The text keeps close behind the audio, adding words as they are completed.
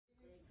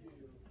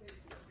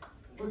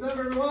What's up,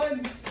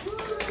 everyone?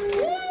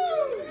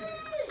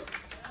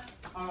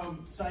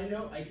 Side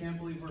note, I can't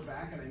believe we're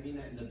back, and I mean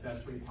that in the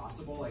best way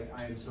possible. Like,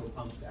 I am so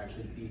pumped to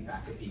actually be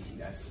back at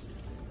ATS.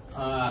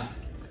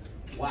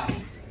 Wow.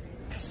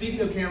 Speaking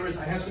of cameras,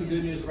 I have some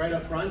good news right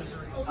up front.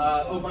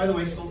 Oh, by the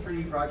way,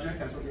 Stolt3D project,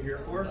 that's what you're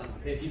here for.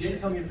 If you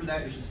didn't come here for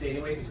that, you should stay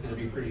anyway, because it's going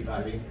to be pretty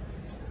vibey.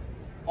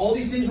 All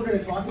these things we're going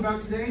to talk about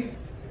today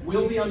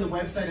will be on the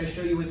website I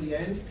show you at the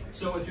end.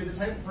 So if you're the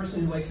type of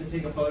person who likes to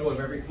take a photo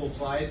of every cool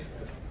slide,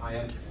 I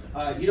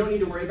am. You don't need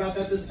to worry about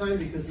that this time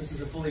because this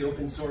is a fully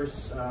open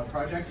source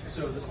project.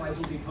 So the slides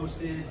will be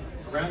posted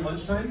around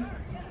lunchtime.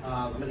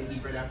 I'm going to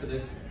eat right after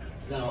this,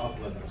 then I'll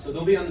upload them. So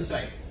they'll be on the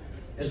site,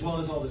 as well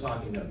as all the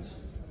talking notes.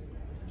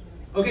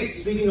 Okay,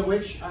 speaking of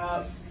which,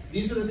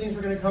 these are the things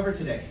we're going to cover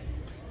today.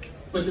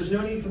 But there's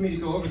no need for me to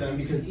go over them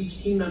because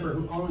each team member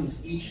who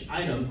owns each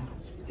item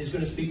is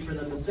going to speak for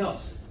them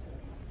themselves.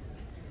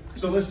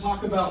 So let's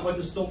talk about what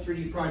the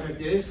Stolt3D project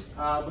is.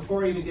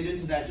 Before I even get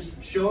into that,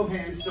 just show of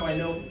hands so I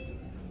know,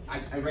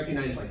 I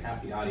recognize like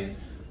half the audience.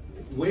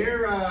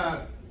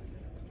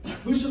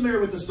 Who's familiar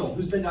with the Stolt?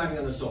 Who's been diving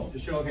on the Stolt?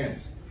 Just show of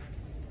hands.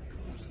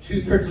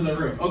 2/3 of the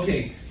room.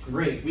 Okay,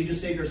 great. We just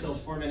saved ourselves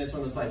 4 minutes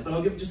on the slides, but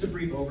I'll give just a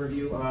brief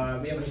overview.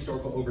 We have a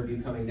historical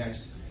overview coming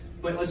next.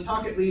 But let's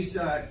talk at least,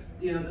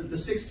 the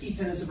 6 key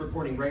tenets of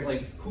reporting, right?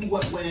 Like who,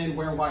 what, when,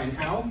 where, why, and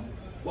how.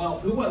 Well,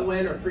 who, what,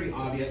 when are pretty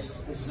obvious.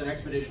 This is an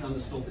expedition on the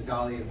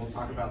Stolt3D, and we'll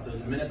talk about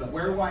those in a minute. But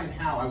where, why, and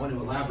how I want to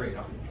elaborate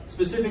on.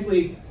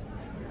 Specifically,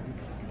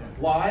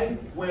 why,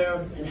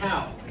 where, and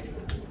how.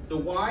 The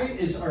why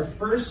is our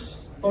first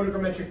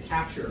photogrammetric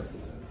capture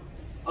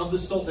of the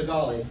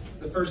Stolt3D,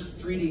 the first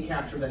 3D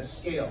capture that's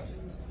scaled.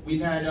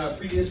 We've had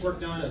previous work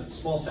done of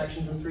small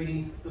sections in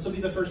 3D. This will be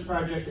the first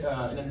project,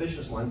 an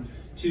ambitious one,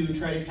 to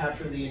try to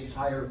capture the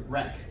entire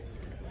wreck.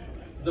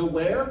 The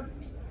where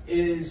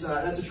is,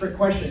 that's a trick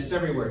question. It's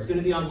everywhere. It's going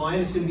to be online.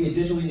 It's going to be a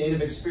digitally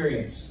native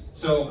experience.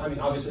 So, I mean,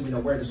 obviously we know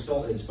where the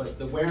Stolt is, but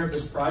the where of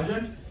this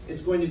project, it's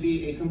going to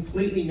be a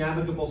completely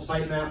navigable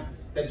sitemap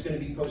that's going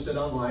to be posted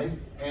online,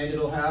 and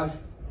it'll have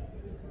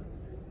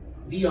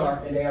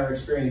VR and AR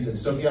experiences.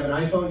 So if you have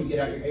an iPhone, you get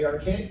out your AR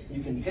kit,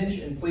 you can pinch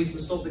and place the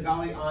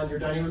Stolt3D on your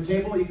dining room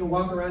table, you can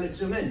walk around and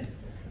zoom in.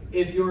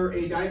 If you're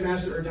a dive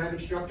master or dive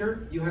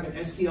instructor, you have an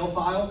STL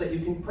file that you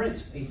can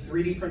print, a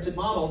 3D printed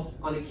model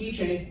on a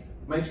keychain,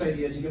 Mike's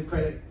idea to give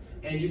credit,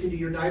 and you can do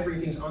your dive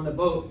briefings on the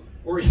boat,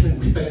 or even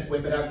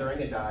whip it out during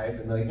a dive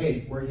and be like,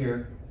 hey, we're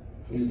here,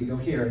 we need to go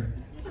here.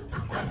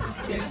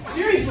 Yeah,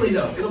 seriously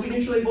though, it'll be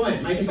neutrally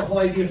buoyant. Mike has a whole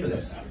idea for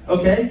this.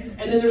 Okay,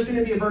 and then there's going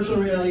to be a virtual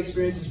reality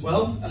experience as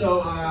well.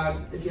 So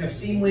if you have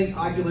Steam Link,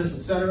 Oculus,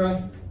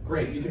 etc.,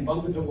 great. You can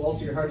bump into walls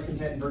to your heart's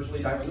content and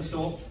virtually dive on the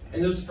Stolt.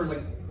 And those for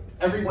like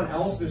everyone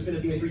else, there's going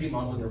to be a 3D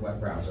model in your web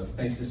browser.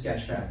 Thanks to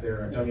Sketchfab,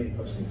 they're donating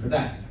hosting for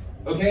that.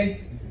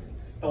 Okay,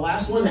 the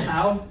last one, the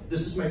how.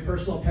 This is my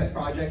personal pet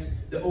project,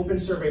 the open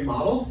survey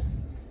model.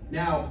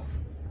 Now,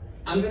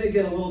 I'm going to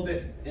get a little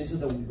bit into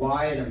the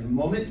why in a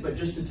moment, but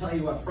just to tell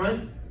you up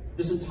front,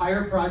 this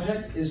entire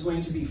project is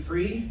going to be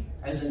free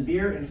as in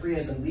beer and free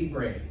as in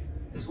Libre.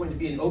 It's going to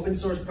be an open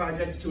source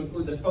project to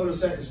include the photo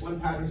set, the swim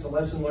patterns, the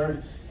lesson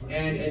learned,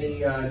 and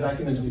any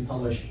documents we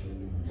publish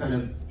kind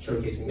of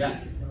showcasing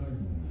that.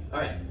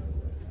 All right,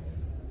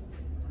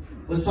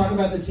 let's talk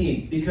about the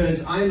team,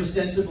 because I'm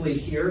ostensibly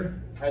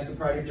here as the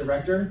project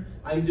director.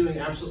 I'm doing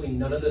absolutely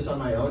none of this on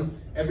my own.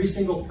 Every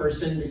single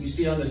person that you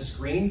see on the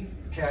screen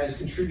has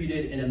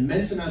contributed an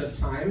immense amount of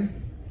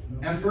time,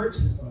 effort,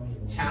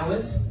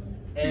 talent,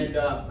 and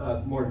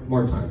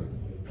more time,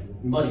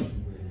 money.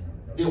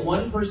 The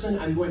one person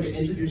I'm going to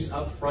introduce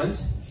up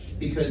front,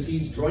 because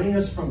he's joining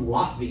us from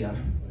Latvia,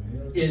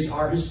 is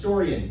our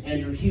historian,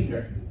 Andrew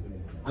Huebner.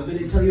 I'm going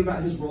to tell you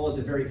about his role at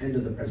the very end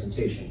of the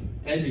presentation.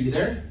 Andrew, you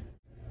there?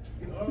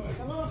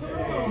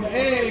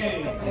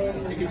 Hey!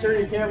 You can turn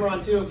your camera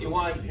on too if you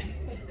want.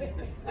 There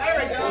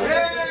we go!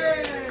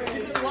 Hey!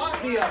 He's in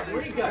Latvia,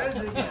 where you go?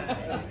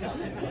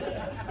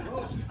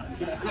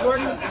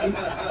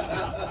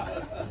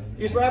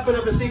 He's wrapping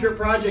up a secret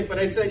project, but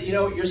I said, you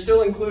know, you're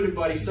still included,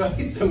 buddy, so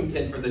he's zoomed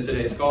in for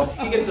today's call.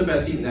 He gets the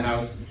best seat in the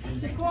house.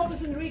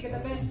 Secaucus and Riga, the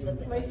best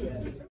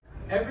places.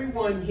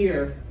 Everyone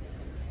here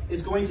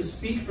is going to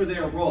speak for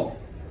their role,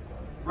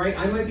 right?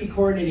 I might be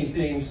coordinating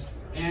things,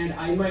 and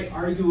I might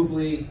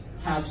arguably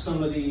have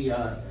some of the,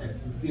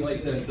 be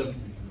like the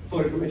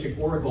photogrammetric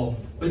oracle,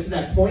 but to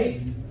that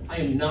point, I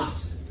am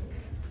not.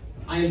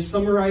 I am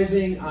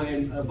summarizing, I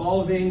am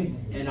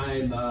evolving, and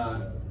I'm,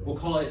 we'll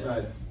call it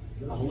a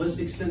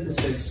holistic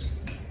synthesis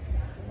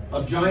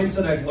of giants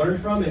that I've learned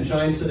from and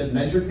giants that have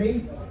measured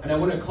me, and I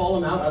want to call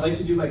them out. I like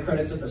to do my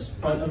credits at the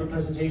front of a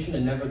presentation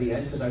and never the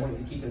end, because I want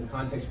you to keep in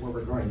context where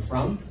we're growing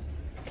from.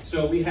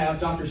 So we have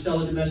Dr.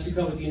 Stella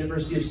Domestico with the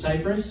University of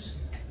Cyprus.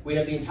 We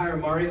have the entire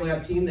Mari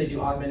Lab team. They do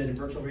augmented and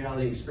virtual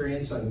reality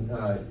experience on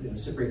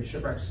Cypriot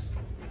shipwrecks.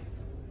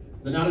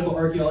 The Nautical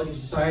Archaeology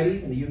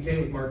Society in the UK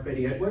with Mark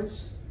Betty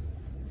Edwards.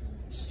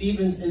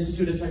 Stevens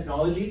Institute of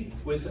Technology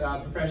with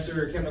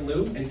Professor Kevin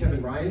Liu and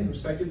Kevin Ryan,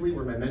 respectively,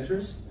 were my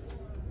mentors.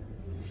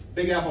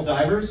 Big Apple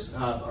Divers,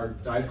 our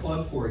dive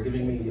club, for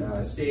giving me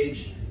a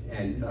stage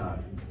and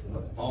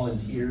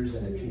volunteers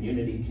and a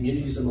community.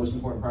 Community is the most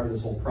important part of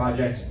this whole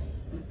project.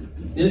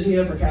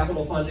 NISMIA for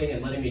capital funding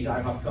and letting me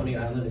dive off Coney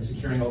Island and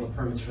securing all the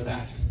permits for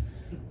that.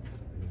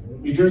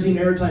 New Jersey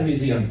Maritime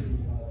Museum.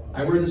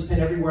 I wear this pin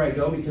everywhere I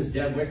go because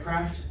Deb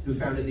Whitcraft, who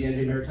founded the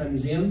NJ Maritime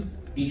Museum,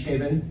 Beach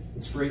Haven,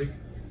 it's free.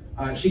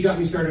 She got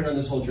me started on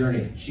this whole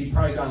journey. She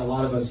probably got a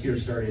lot of us here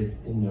started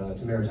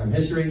to maritime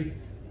history.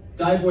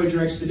 Dive Voyager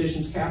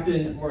Expeditions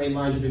Captain Maureen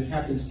Langevin,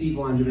 Captain Steve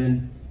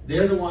Langevin,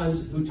 they're the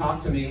ones who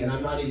talked to me, and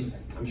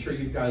I'm sure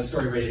you've got a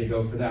story ready to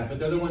go for that, but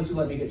they're the ones who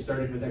let me get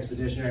started with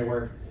expeditionary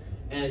work.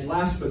 And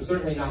last but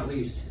certainly not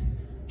least,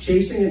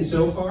 Chasing and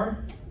So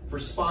Far for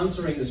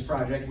sponsoring this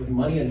project with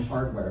money and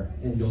hardware,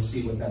 and you'll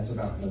see what that's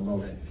about in a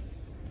moment.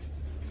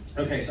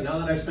 Okay, so now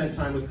that I've spent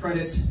time with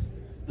credits,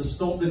 the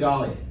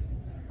Stolt3D,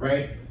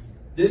 right?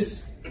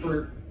 This,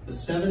 for the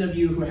 7 of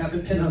you who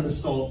haven't been on the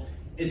Stolt,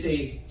 it's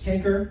a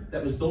tanker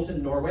that was built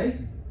in Norway.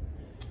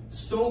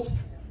 Stolt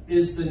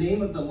is the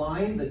name of the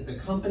line, the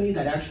company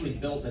that actually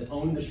built, that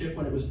owned the ship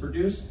when it was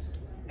produced.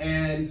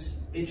 And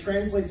it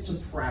translates to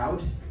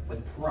proud,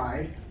 like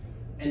pride.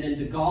 And then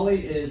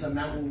Dgali is a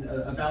mountain,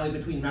 a valley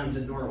between mountains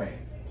in Norway.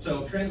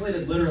 So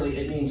translated literally,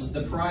 it means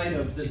the pride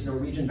of this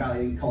Norwegian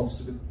valley called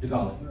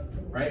Dgali,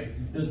 right?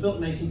 It was built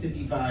in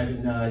 1955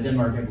 in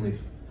Denmark, I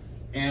believe.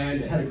 And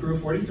it had a crew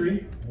of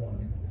 43.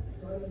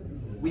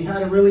 We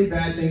had a really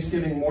bad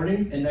Thanksgiving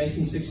morning in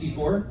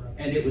 1964,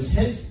 and it was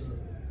hit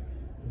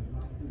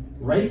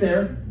right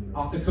there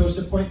off the coast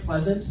of Point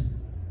Pleasant,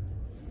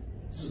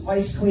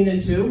 sliced clean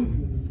in two,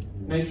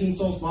 19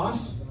 souls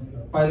lost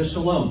by the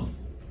Shalom.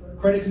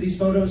 Credit to these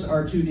photos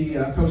are to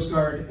the Coast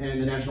Guard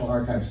and the National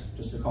Archives,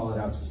 just to call it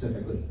out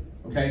specifically,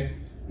 okay?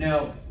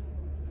 Now,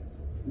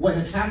 what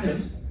had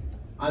happened,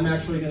 I'm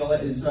actually gonna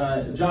let, is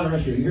John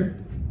Rush, are you here?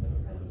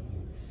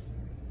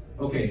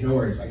 Okay, no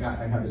worries, I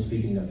have the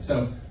speaking notes.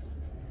 So,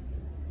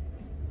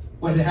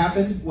 what had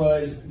happened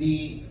was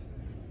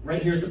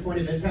right here at the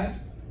point of impact,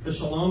 the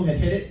Shalom had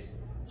hit it,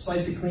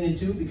 sliced it clean in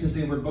two because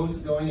they were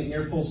both going at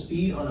near full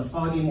speed on a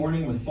foggy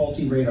morning with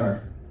faulty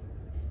radar.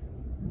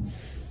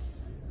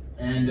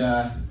 And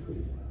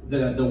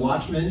the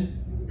watchman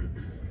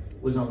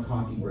was on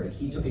coffee break.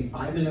 He took a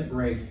 5-minute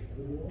break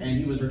and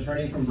he was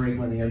returning from break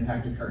when the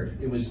impact occurred.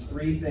 It was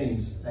 3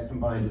 things that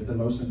combined with the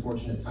most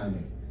unfortunate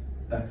timing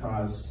that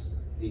caused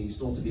the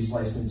Stolt to be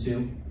sliced in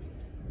two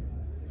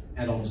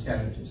and all those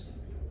casualties.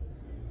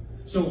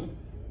 So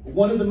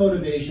one of the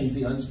motivations,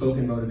 the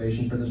unspoken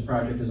motivation for this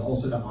project, is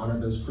also to honor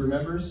those crew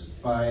members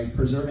by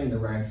preserving the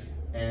wreck,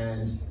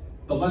 and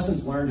the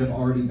lessons learned have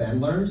already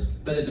been learned,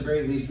 but at the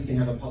very least we can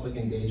have a public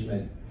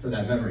engagement for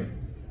that memory.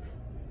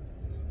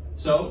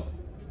 So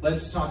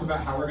let's talk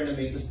about how we're going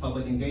to make this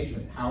public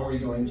engagement. How are we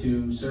going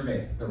to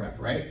survey the wreck,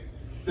 right?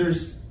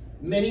 There's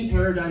many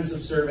paradigms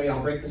of survey.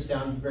 I'll break this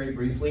down very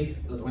briefly.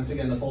 Once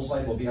again, the full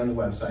slide will be on the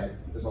website.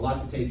 There's a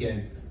lot to take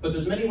in, but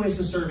there's many ways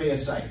to survey a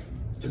site,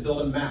 to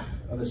build a map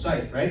of a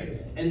site, right?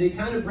 And they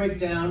kind of break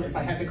down, if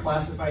I had to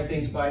classify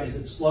things by, is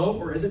it slow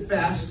or is it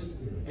fast?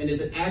 And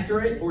is it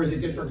accurate or is it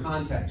good for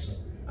context?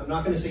 I'm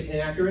not going to say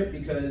inaccurate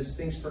because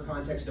things for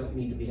context don't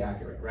need to be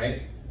accurate,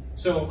 right?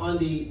 So on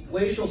the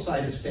glacial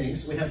side of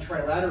things, we have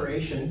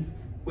trilateration,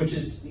 which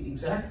is the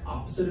exact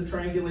opposite of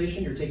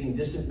triangulation. You're taking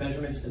distant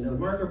measurements to node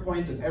marker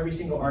points of every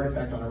single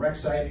artifact on a wreck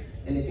site,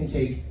 and it can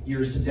take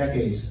years to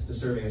decades to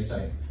survey a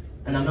site.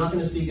 And I'm not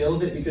going to speak ill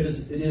of it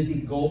because it is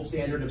the gold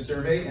standard of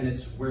survey, and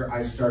it's where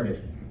I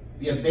started.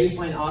 We have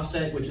baseline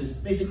offset, which is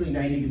basically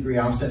 90-degree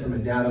offset from a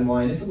datum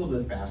line. It's a little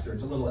bit faster,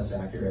 it's a little less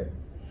accurate.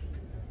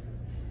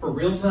 For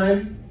real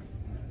time,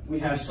 we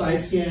have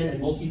side scan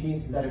and multi-beam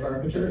synthetic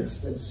aperture,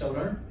 it's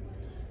sonar.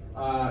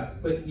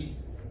 But you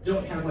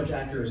don't have much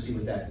accuracy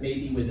with that,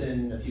 maybe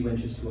within a few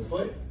inches to a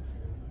foot.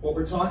 What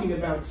we're talking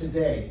about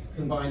today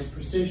combines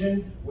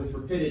precision with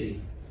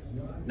rapidity.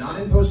 Not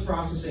in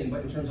post-processing,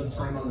 but in terms of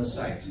time on the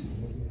site.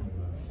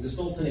 The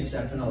Stolt's an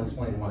exception, I'll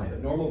explain why.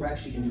 But normal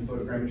wrecks, you can do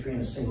photogrammetry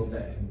in a single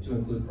day to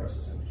include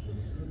processing.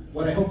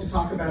 What I hope to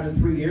talk about in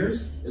 3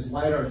 years is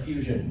LiDAR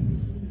fusion.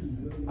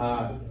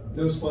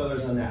 No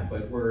spoilers on that,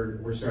 but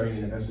we're starting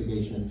an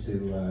investigation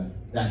into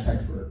that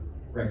tech for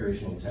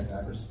recreational tech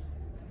divers.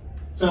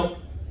 So,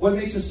 what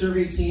makes a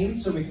survey team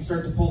so we can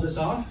start to pull this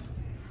off?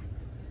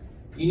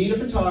 You need a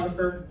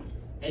photographer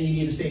and you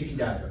need a safety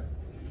diver.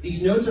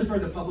 These notes are for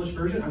the published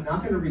version. I'm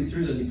not going to read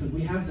through them because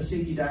we have the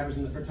safety divers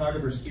and the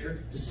photographers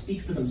here to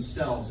speak for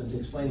themselves and to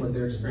explain what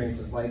their experience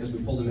is like as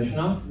we pull the mission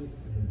off.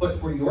 But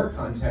for your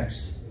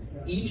context,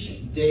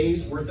 each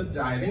day's worth of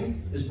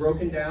diving is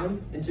broken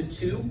down into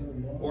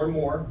 2 or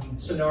more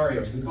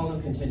scenarios. We call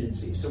them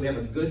contingencies. So we have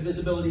a good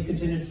visibility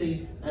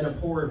contingency and a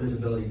poor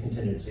visibility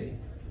contingency.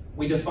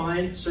 We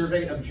define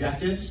survey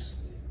objectives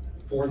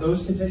for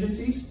those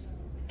contingencies,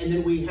 and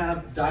then we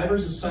have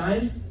divers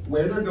assigned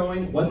where they're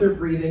going, what they're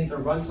breathing, their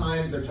run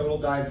time, their total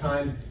dive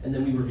time, and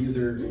then we review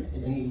their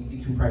any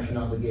decompression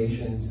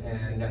obligations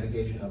and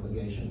navigation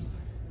obligations.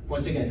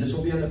 Once again, this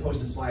will be on the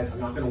posted slides. I'm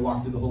not going to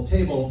walk through the whole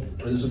table,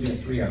 or this will be a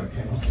 3-hour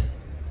panel.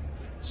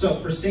 So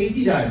for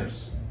safety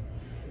divers,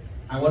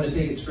 I want to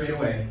take it straight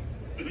away.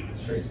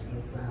 Tracy.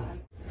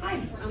 Hi,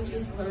 I'm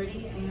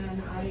Stolt3D,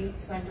 and I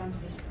signed on to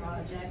this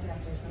project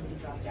after somebody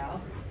dropped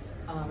out.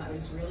 I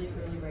was really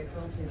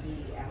grateful to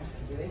be asked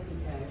to do it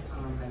because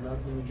I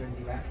love the New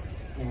Jersey wrecks,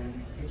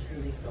 and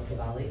particularly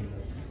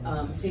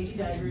Stolt3D. Safety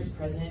divers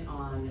present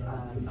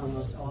on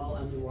almost all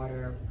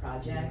underwater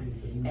projects,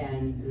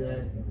 and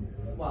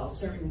while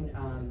certain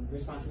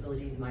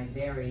responsibilities might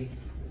vary,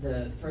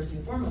 the first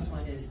and foremost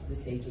one is the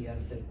safety of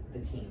the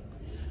team.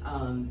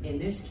 In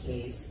this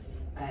case,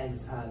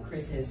 as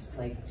Chris has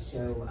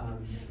so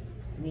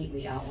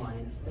neatly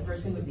outlined, the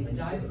first thing would be the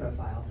dive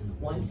profile.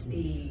 Once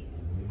the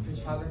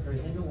photographer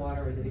is in the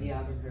water or the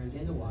videographer is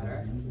in the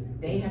water,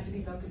 they have to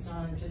be focused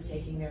on just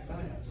taking their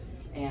photos.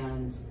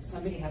 And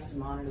somebody has to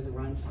monitor the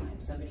runtime.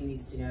 Somebody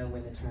needs to know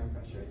when the turn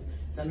pressure is.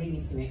 Somebody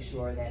needs to make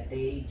sure that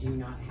they do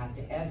not have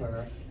to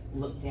ever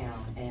look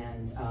down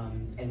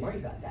and worry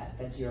about that.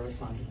 That's your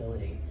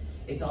responsibility.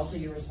 It's also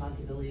your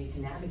responsibility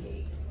to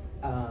navigate.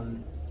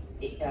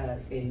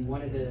 In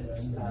one of the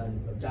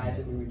dives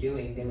that we were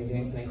doing, they were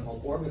doing something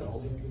called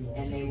orbitals,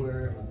 and they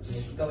were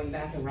just going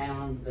back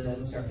around the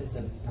surface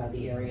of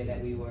the area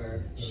that we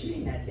were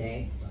shooting that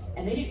day,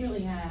 and they didn't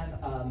really have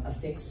a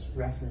fixed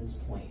reference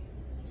point.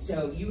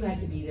 So you had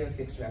to be their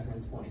fixed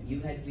reference point.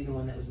 You had to be the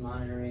one that was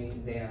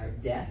monitoring their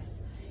depth,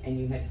 and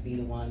you had to be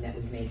the one that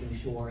was making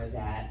sure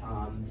that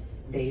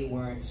they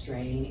weren't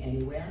straying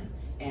anywhere.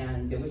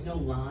 And there was no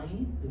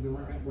line, we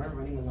weren't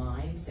running a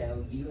line,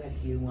 so you had to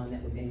be the one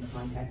that was in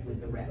contact with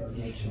the wreck to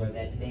make sure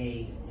that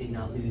they did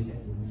not lose it.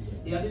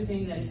 The other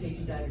thing that a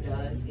safety diver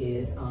does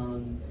is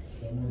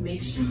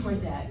make sure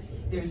that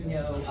there's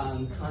no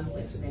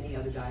conflicts with any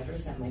other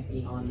divers that might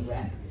be on the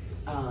wreck.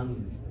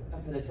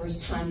 For the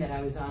first time that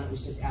I was on, it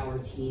was just our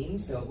team,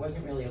 so it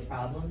wasn't really a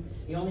problem.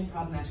 The only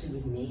problem actually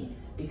was me,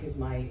 because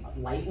my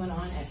light went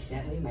on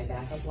accidentally, my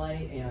backup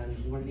light, and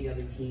one of the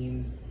other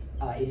teams,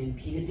 it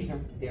impeded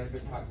their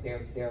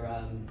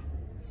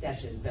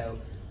session. So,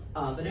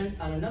 but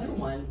on another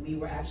one, we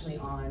were actually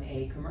on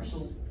a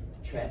commercial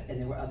trip, and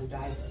there were other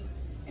divers,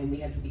 and we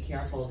had to be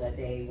careful that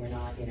they were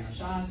not in our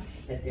shots,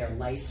 that their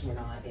lights were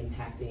not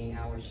impacting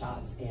our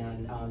shots,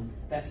 and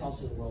that's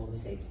also the role of the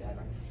safety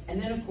diver.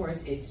 And then, of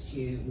course, it's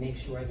to make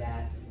sure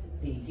that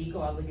the deco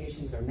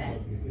obligations are met,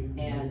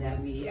 and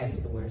that we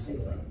exit the water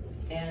safely.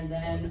 And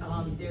then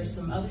there's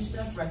some other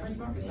stuff, reference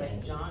markers,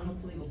 but John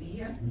hopefully will be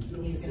here.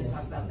 He's going to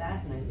talk about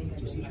that, and I think I'm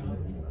just trying to.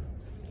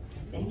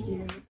 Thank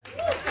you.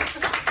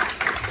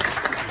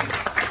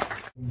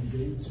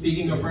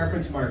 Speaking of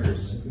reference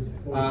markers,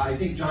 I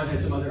think John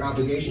had some other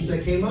obligations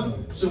that came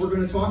up, so we're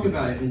going to talk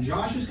about it. And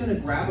Josh is going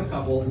to grab a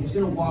couple, and he's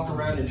going to walk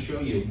around and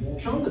show you.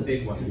 Show him the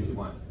big one if you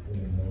want.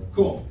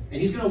 Cool. And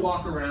he's going to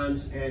walk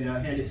around and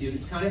hand it to you.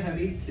 It's kind of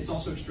heavy. It's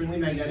also extremely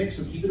magnetic,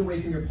 so keep it away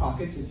from your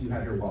pockets if you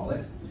have your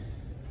wallet.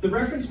 The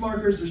reference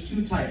markers, there's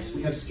two types.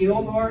 We have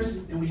scale bars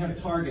and we have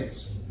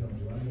targets.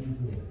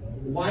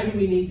 Why do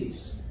we need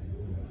these?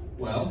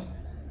 Well,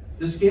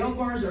 the scale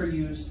bars are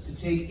used to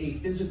take a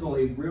physical,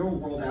 a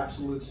real-world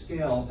absolute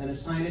scale and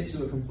assign it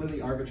to a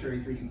completely arbitrary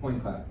 3D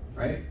point cloud,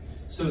 right?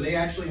 So they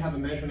actually have a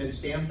measurement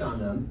stamped on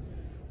them.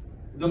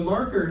 The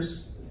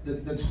markers,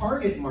 the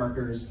target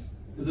markers,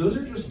 those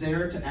are just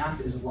there to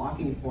act as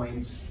locking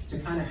points to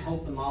kind of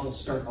help the model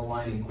start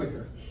aligning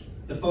quicker.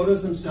 The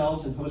photos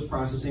themselves in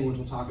post-processing, which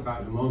we'll talk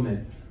about in a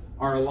moment,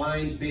 are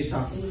aligned based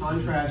off of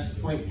contrast,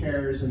 point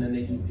pairs, and then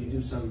they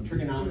do some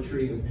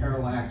trigonometry with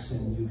parallax,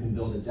 and you can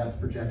build a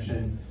depth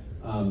projection.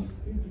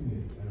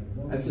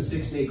 That's a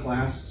 6-day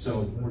class,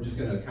 so we're just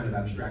going to kind of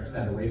abstract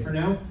that away for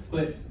now.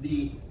 But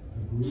the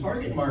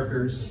target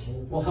markers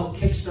will help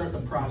kickstart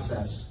the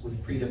process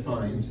with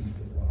predefined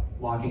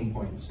locking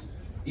points.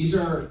 These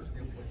are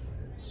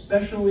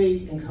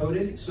specially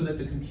encoded so that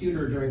the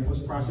computer during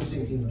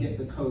post-processing can get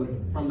the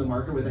code from the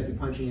marker without you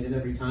punching it in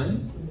every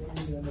time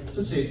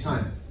to save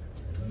time.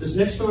 This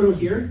next photo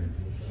here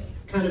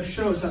kind of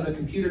shows how the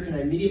computer can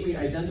immediately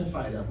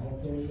identify them.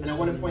 And I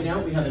want to point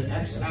out we have an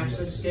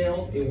x-axis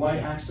scale, a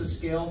y-axis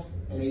scale,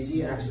 and a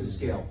z-axis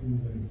scale.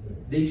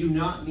 They do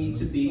not need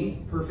to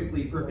be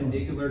perfectly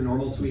perpendicular,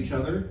 normal to each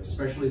other,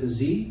 especially the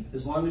z.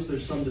 As long as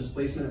there's some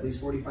displacement at least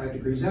 45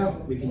 degrees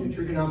out, we can do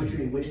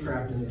trigonometry and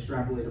witchcraft and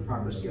extrapolate a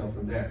proper scale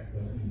from there.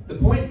 The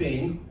point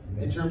being,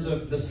 in terms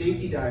of the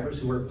safety divers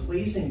who are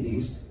placing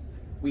these,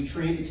 we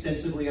trained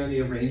extensively on the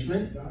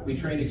arrangement. We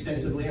trained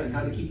extensively on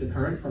how to keep the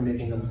current from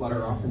making them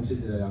flutter off into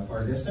the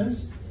far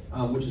distance,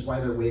 which is why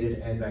they're weighted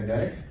and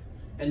magnetic.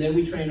 And then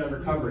we trained on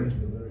recovery.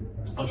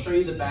 I'll show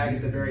you the bag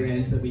at the very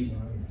end that we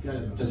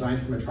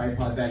designed from a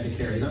tripod bag to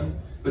carry them.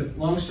 But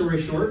long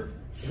story short,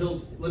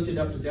 he'll lift it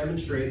up to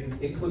demonstrate.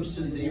 It clips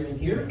to the D-ring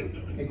here.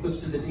 It clips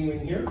to the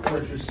D-ring here. Or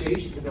if you're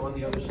staged, you can go on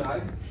the other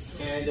side.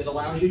 And it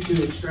allows you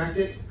to extract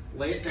it,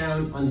 lay it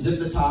down, unzip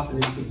the top,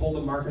 and then you can pull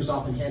the markers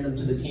off and hand them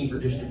to the team for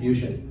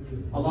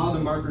distribution. A lot of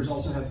the markers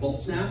also have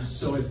bolt snaps,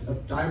 so if a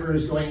diver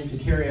is going to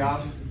carry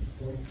off,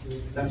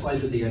 that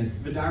slides at the end.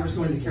 If a diver is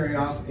going to carry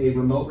off a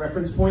remote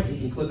reference point, you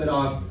can clip it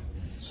off,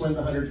 swim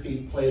the 100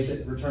 feet, place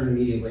it, return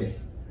immediately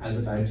as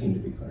a dive team to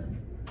be cleared.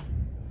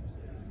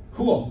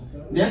 Cool.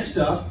 Next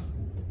up,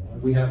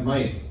 we have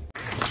Mike.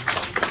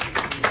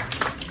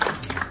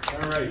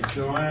 All right,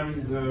 so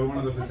I'm one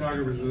of the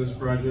photographers of this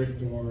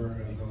project, or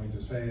as I like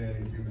to say, a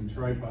human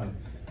tripod.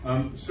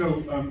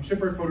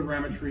 Shipwreck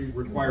photogrammetry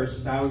requires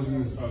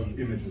thousands of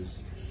images.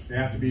 They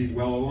have to be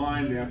well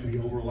aligned, they have to be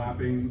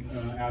overlapping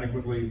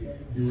adequately.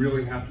 You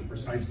really have to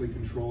precisely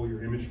control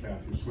your image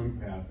path, your swim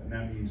path, and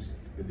that means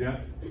the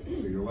depth,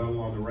 so you're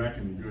level on the wreck,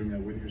 and you're doing that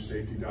with your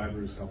safety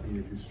divers helping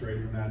you straight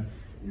from that.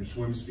 And your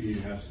swim speed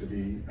has to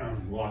be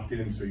locked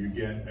in so you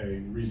get a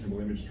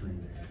reasonable image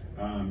stream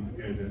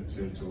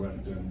to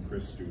let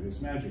Chris do his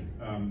magic.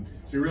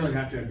 So you really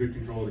have to have good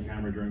control of the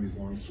camera during these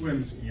long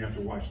swims, and you have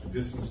to watch the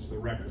distance to the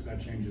wreck, because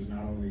that changes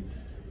not only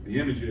the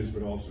images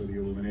but also the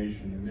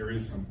illumination. And there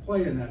is some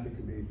play in that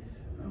can be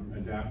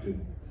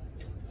adapted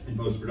in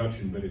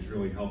post-production, but it's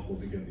really helpful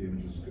to get the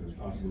images as good as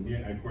possible.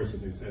 Yeah, of course,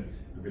 as I said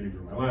in the video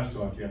for my last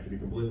talk, you have to be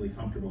completely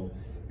comfortable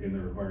in the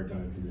required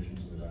dive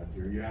conditions of the dive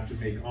gear. You have to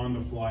make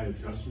on-the-fly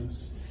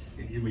adjustments.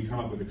 We come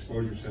up with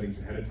exposure settings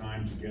ahead of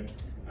time to get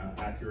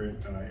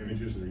accurate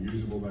images that are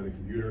usable by the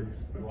computer,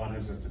 but a lot of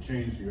times has to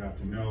change, so you have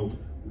to know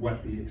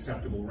what the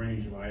acceptable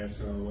range of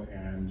ISO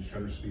and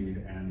shutter speed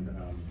and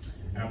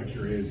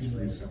aperture is to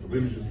produce acceptable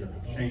images. You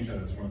have to change that.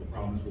 That's one of the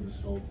problems with the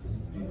Stolt,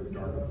 deeper,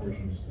 darker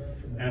portions.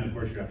 And of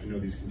course, you have to know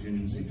these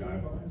contingency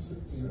dive lines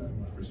that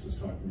Chris was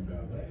talking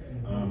about.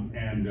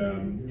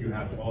 You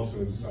have to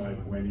also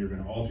decide when you're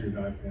going to alter your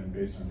dive plan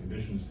based on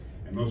conditions,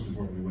 and most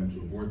importantly, when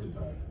to abort the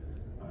dive.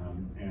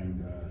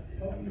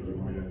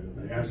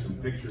 I have some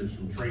pictures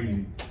from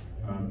training.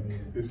 Shall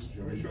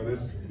we show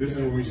this? This is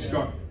when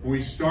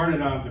we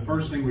started out. The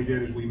first thing we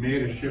did is we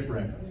made a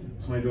shipwreck.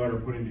 So my daughter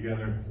putting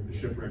together the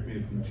shipwreck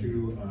made from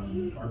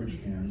 2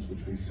 garbage cans,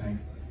 which we sank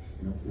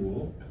in a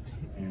pool,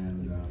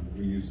 and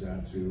we used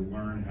that to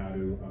learn how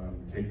to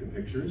take the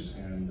pictures,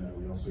 and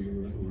we also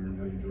learned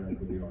how to interact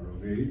with the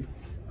ROV.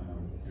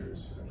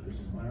 There's Chris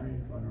and Larry,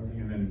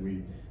 and then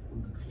we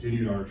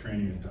continued our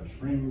training at Dutch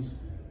Springs.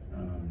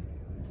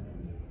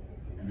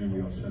 And then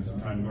we also spent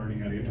some time learning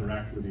how to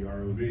interact with the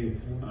ROV,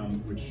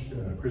 which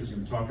Chris is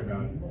going to talk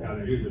about how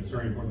they do, but it's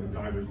very important that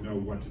divers know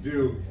what to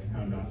do,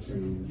 how not to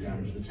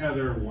damage the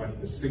tether, what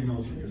the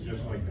signals, because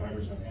just like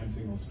divers have hand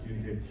signals to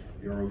communicate,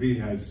 the ROV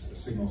has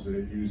signals that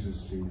it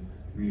uses to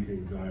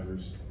communicate with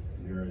divers.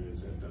 And here it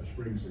is at Dutch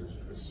Springs. There's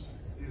Chris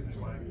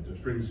at Dutch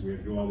Springs. We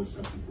had to do all this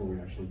stuff before we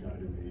actually got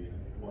in the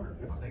water.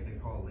 I think they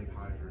call it leak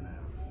hydra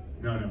now.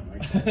 No, I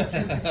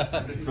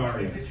can't.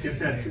 Sorry, get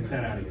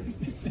that out of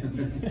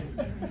here.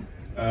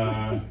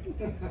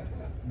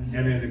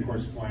 And then, of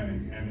course,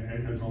 planning.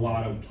 And there's a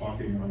lot of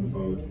talking on the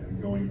boat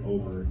and going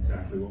over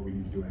exactly what we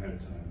need to do ahead of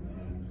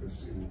time,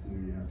 because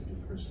we have to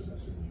give Chris the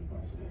best image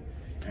possible.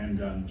 And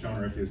John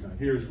Orecchio is not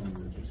here. He's one of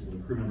the Gypsy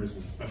Boat crew members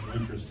with special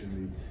interest in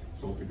the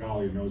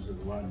Stolt3D and knows that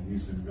a lot, and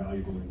he's been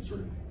valuable in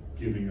sort of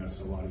giving us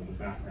a lot of the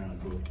background,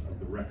 both of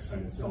the wreck site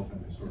itself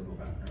and the historical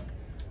background.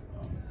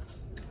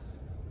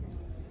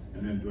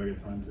 And then, do I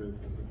get time to?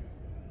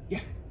 Yeah.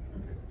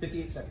 Okay.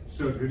 58 seconds.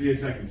 So 58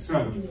 seconds.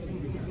 So,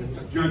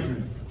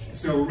 judgment.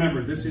 So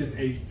remember, this is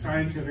a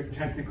scientific,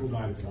 technical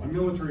dive. It's not a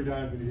military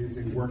dive, but it is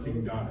a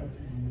working dive.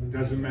 It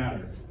doesn't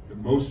matter. The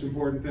most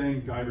important thing,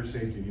 diver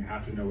safety, and you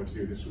have to know what to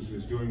do. This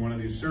was doing one of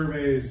these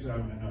surveys. I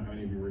don't know how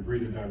many of you were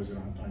agreed that divers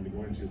don't have time to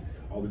go into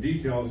all the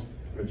details,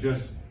 but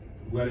just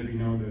let it be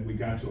known that we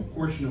got to a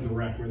portion of the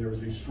wreck where there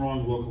was a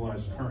strong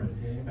localized current,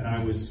 and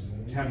I was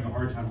having a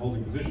hard time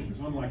holding position. Because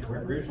unlike a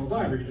recreational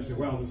diver, you just say,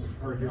 well, this is a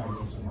current here, I'll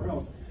go somewhere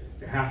else.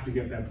 You have to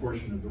get that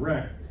portion of the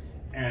wreck.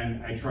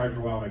 And I tried for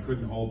a while, and I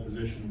couldn't hold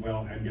position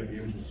well and get the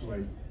images, so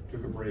I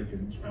took a break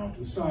and swam off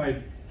to the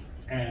side.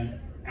 And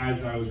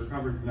as I was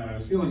recovering from that, I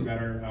was feeling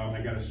better.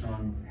 I got a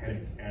strong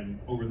headache, and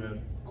over the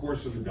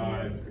course of the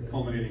dive,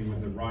 culminating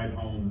with the ride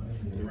home,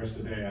 the rest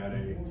of the day, I had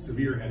a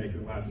severe headache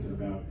that lasted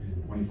about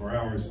 24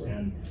 hours.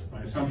 And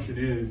my assumption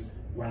is,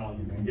 well,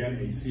 you can get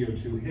a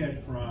CO2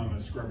 hit from a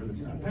scrubber that's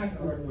not packed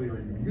correctly, or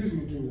you've been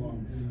using it too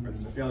long, or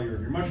there's a failure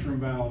of your mushroom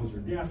valves, or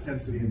gas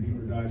density in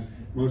deeper dives.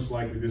 Most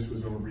likely this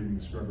was overbreathing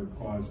the scrubber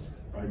caused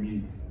by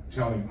me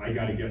telling, I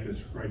got to get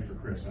this right for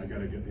Chris, I got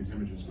to get these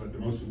images. But the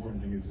most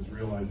important thing is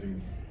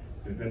realizing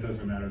that that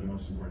doesn't matter. The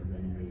most important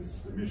thing is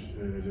the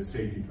mission, the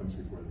safety comes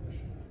before the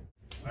mission.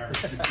 All right.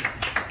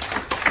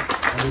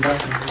 I'll be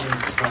back in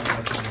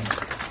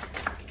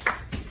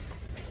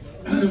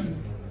a minute.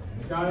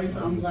 Guys,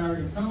 I'm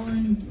Larry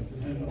Cohen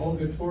and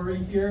Olga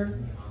Torrey here,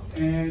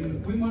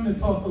 and we want to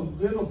talk a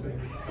little bit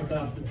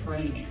about the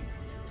training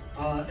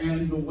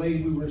and the way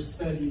we were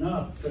setting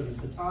up for the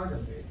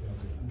photography.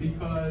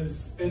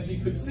 Because, as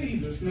you could see,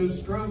 there's no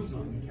strobes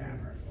on the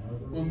camera.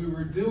 When we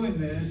were doing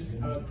this,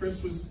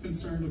 Chris was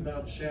concerned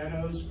about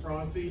shadows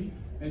crossing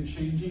and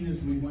changing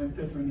as we went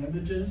different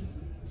images.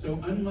 So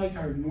unlike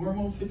our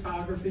normal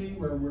photography,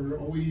 where we're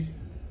always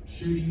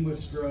shooting with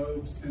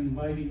strobes and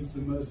lighting's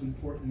the most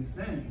important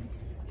thing,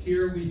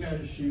 here we had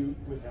to shoot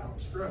without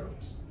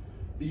strobes.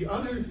 The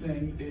other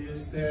thing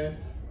is that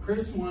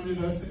Chris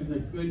wanted us in a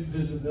good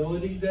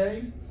visibility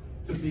day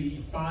to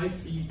be 5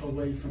 feet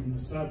away from the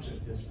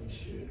subject as we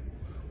shoot.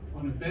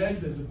 On a bad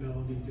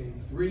visibility day,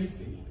 3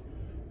 feet.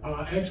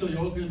 Actually,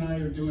 Olga and I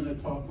are doing a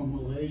talk on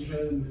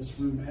Malaysia in this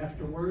room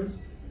afterwards,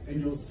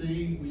 and you'll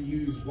see we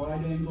use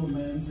wide-angle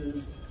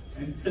lenses,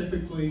 and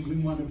typically we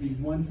want to be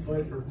 1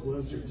 foot or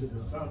closer to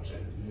the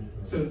subject.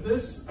 So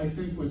this, I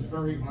think, was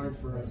very hard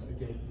for us to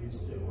get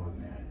used to on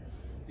that.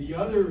 The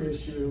other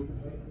issue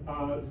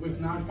was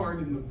not hard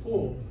in the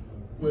pool,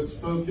 was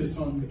focus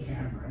on the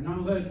camera. And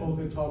I'll let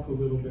Olga talk a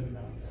little bit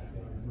about that.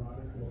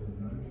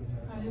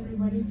 Hi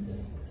everybody.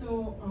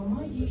 So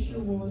my issue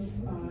was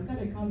I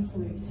got a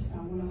conflict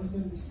when I was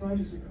doing this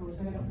project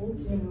because I had an old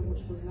camera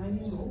which was 9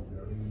 years old.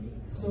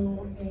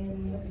 So,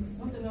 and if it's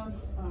not enough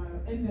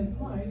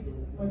ambient light,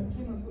 my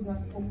camera could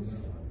not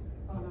focus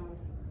on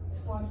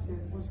spots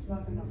that was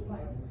not enough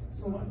light.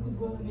 So I could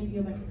go maybe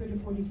like 30,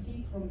 40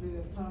 feet from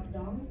the top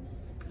down,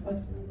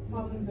 but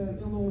following the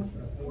below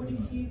 40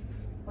 feet,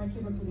 my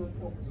camera could not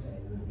focus.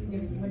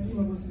 Again, my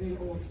camera was very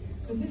old.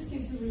 So in this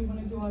case, usually when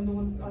I do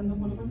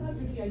underwater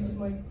photography, I use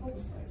my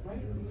focus light,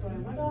 right? So I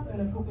went up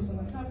and I focus on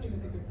the subject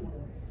and take a photo.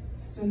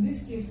 So in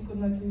this case, we could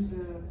not use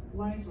the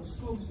lights or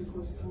strobes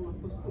because it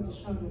was put the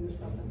shadow and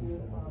messed up the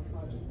whole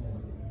project.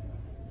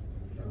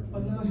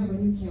 But now I have a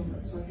new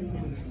camera, so I can do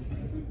it.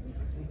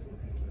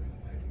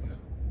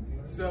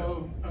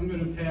 So I'm going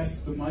to pass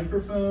the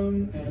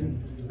microphone,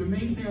 and the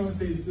main thing I want to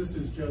say is this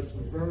is just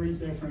a very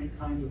different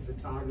kind of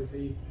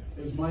photography.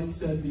 As Mike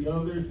said, the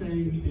other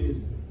thing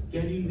is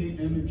getting the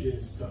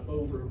images to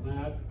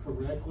overlap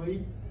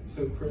correctly.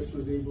 So Chris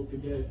was able to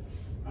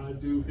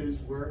do his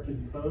work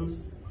in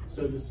post.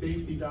 So the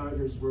safety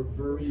divers were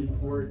very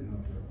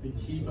important to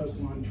keep us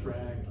on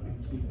track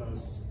and keep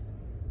us,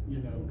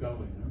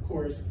 going. Of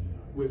course,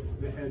 with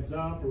the heads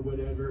up or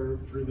whatever,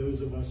 for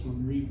those of us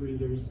on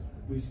rebreathers,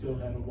 we still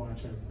had to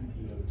watch our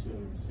PPO too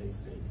and stay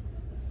safe.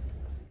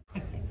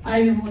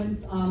 Hi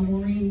everyone,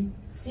 Maureen.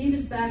 Steve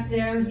is back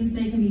there. He's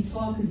making me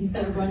talk because he's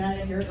got to run out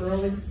of here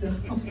early. So,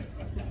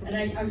 and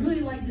I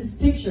really like this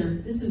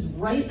picture. This is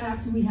right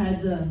after we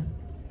had the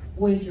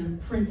Voyager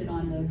printed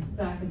on the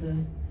back of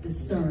the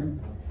stern.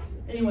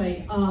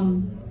 Anyway,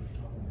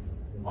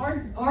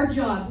 our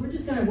job, we're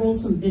just going to roll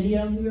some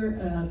video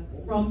here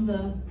from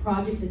the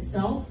project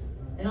itself.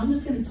 And I'm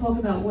just going to talk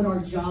about what our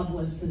job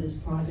was for this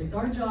project.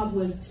 Our job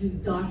was to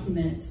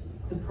document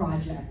the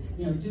project,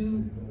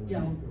 do,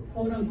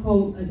 quote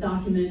unquote, a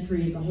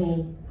documentary of the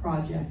whole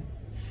project.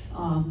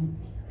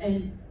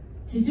 And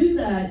to do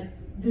that,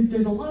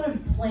 there's a lot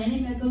of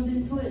planning that goes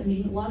into it. I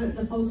mean, a lot of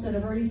the folks that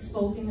have already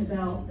spoken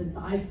about the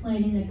dive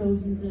planning that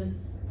goes into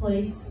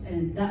place,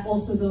 and that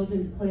also goes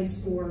into place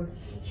for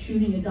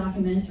shooting a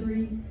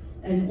documentary.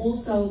 And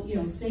also,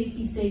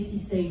 safety, safety,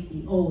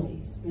 safety,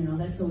 always.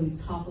 That's always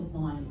top of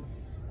mind.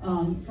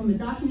 From a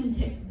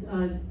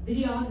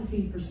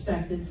videography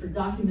perspective for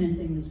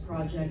documenting this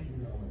project,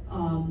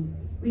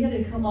 we had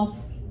to come up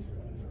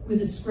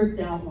with a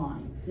script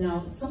outline.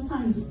 Now,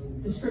 sometimes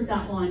the script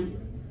outline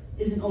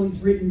isn't always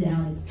written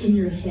down, it's in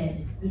your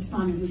head. This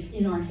time it was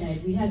in our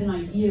head. We had an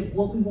idea of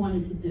what we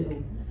wanted to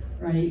do,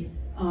 right?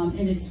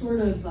 And it's sort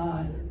of,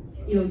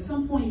 at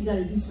some point you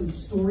gotta do some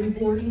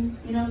storyboarding,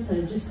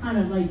 to just kind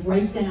of like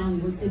write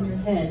down what's in your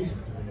head.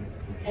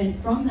 And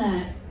from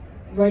that,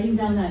 writing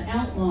down that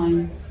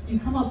outline, you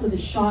come up with a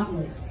shot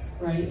list,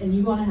 right? And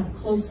you want to have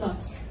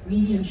close-ups,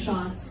 medium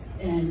shots,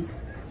 and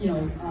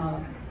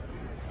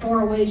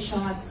far away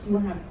shots. You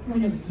want to have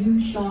point of view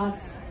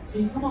shots. So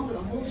you come up with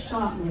a whole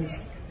shot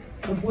list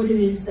of what it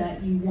is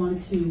that you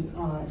want to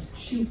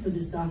shoot for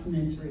this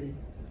documentary.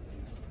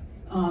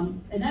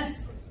 And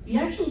that's the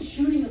actual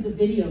shooting of the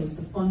video is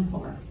the fun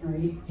part,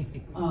 right?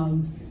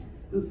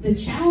 The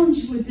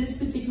challenge with this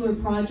particular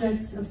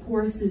project, of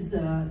course, is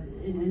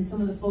and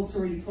some of the folks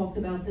already talked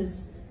about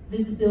this,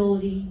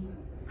 visibility,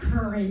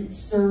 current,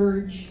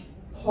 surge,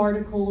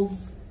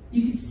 particles.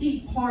 You could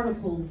see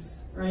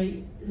particles,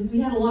 right?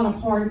 We had a lot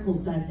of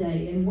particles that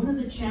day, and one of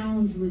the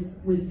challenges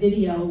with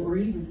video or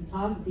even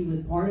photography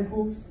with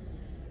particles,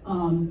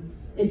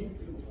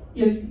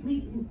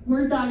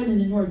 we're diving in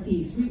the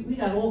Northeast. We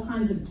got all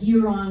kinds of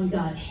gear on, we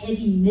got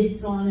heavy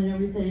mitts on and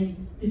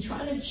everything. To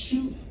try to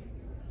shoot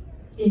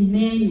in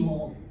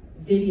manual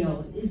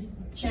video is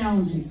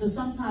challenging. So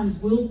sometimes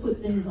we'll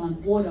put things on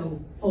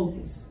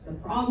autofocus. The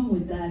problem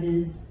with that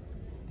is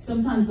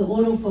sometimes the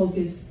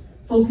autofocus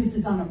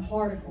focuses on a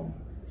particle.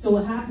 So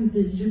what happens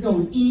is you're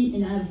going in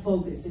and out of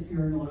focus if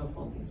you're in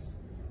autofocus.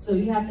 So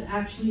you have to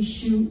actually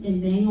shoot in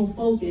manual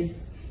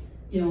focus,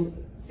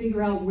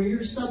 figure out where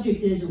your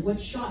subject is or what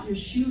shot you're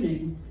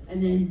shooting,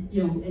 and then,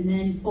 and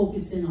then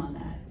focus in on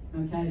that,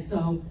 okay?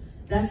 So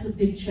that's a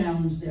big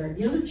challenge there.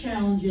 The other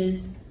challenge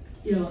is,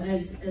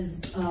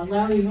 as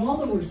Larry and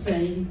Olga were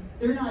saying,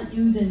 they're not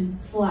using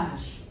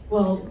flash.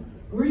 Well,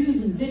 we're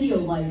using video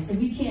lights, and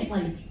we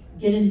can't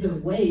get in their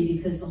way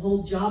because the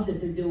whole job that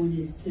they're doing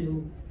is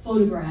to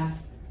photograph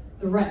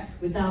the wreck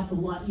without the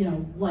light,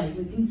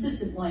 with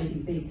consistent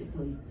lighting,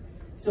 basically.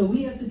 So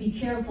we have to be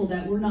careful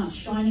that we're not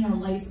shining our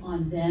lights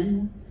on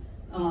them,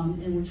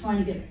 and we're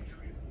trying to get,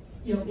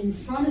 in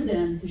front of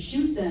them to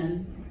shoot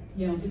them,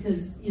 You know,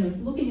 because, you know,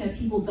 looking at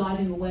people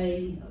diving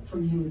away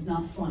from you is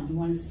not fun. You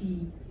want to see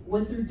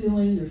what they're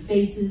doing, their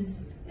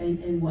faces,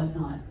 and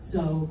whatnot.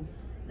 So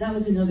that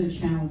was another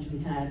challenge we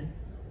had.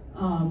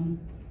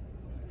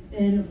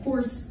 And of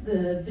course,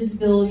 the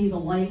visibility, the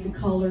light, the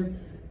color.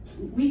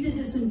 We did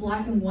this in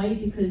black and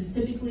white because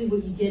typically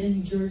what you get in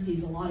New Jersey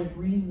is a lot of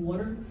green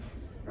water,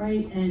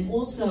 right? And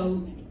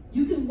also,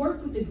 you can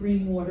work with the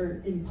green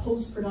water in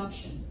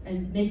post-production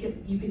and make it,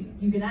 you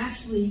can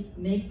actually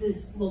make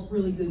this look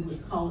really good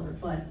with color,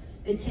 but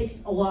it takes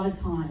a lot of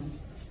time.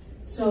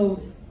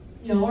 So,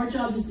 you know, our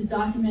job is to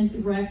document the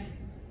wreck.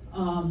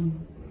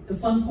 The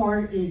fun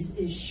part is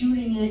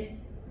shooting it.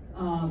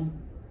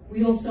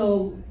 We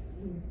also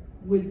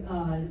would,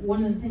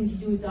 one of the things you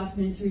do with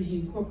documentaries, you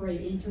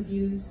incorporate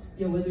interviews,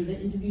 you know, whether the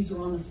interviews are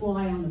on the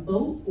fly on the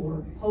boat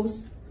or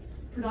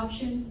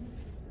post-production,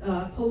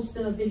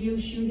 post-video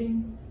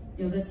shooting.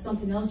 You know, that's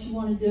something else you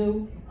want to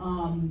do.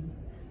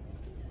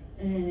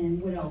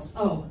 And what else?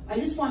 Oh, I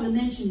just wanted to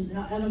mention,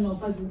 I don't know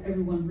if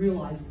everyone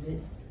realizes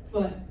it,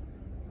 but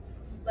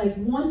like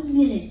 1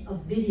 minute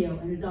of video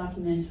in a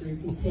documentary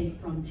can take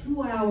from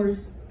 2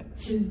 hours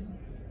to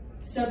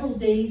several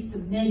days to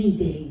many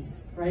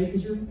days, right?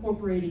 Because you're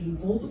incorporating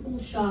multiple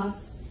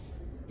shots.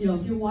 You know,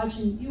 if you watch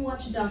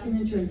a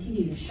documentary on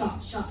TV, the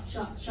shot.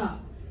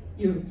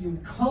 You're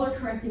color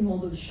correcting all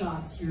those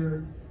shots.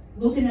 You're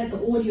looking at the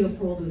audio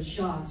for all those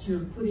shots. You're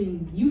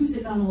putting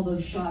music on all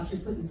those shots.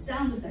 You're putting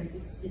sound effects.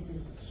 It's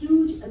a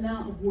huge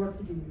amount of work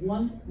to do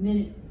 1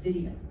 minute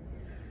video.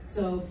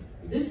 So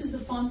this is the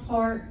fun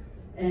part.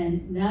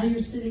 And now you're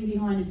sitting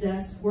behind a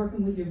desk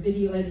working with your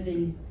video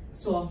editing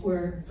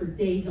software for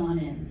days on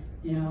end,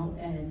 you know,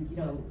 and, you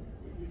know,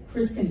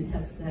 Chris can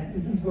attest to that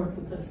because he's worked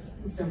with us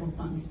several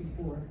times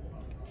before.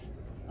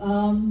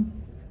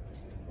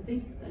 I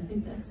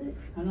think that's it.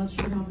 I'm not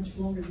sure how much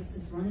longer this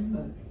is running,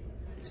 but.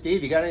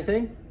 Steve, you got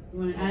anything? You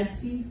want to add,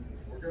 Steve?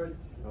 We're good.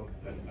 You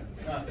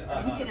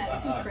can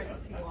add too, Chris,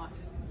 if you want.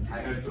 I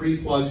have 3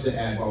 plugs to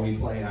add while we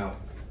play out.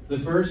 The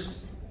first,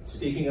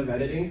 speaking of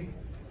editing,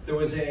 there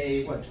was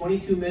a,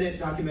 22-minute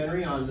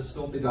documentary on the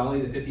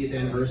Stolt3D, the 50th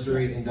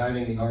anniversary and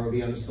diving the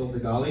ROV on the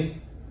Stolt3D.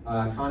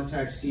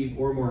 Contact Steve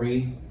or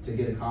Maureen to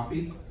get a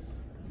copy.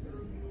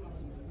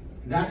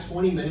 That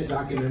 20-minute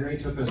documentary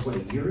took us, what,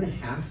 a year and a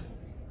half?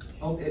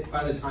 Oh,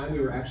 by the time we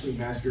were actually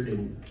mastered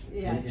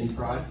in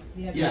prod.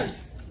 Yeah,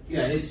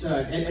 it's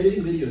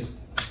editing videos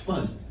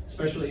fun,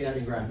 especially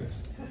adding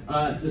graphics.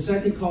 The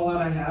second call out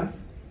I have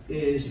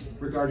is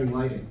regarding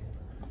lighting.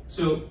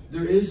 So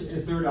there is a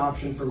third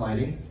option for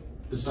lighting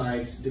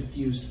besides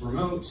diffused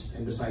remote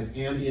and besides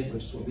ambient,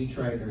 which is what we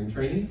tried during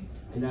training,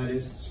 and that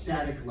is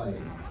static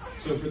lighting.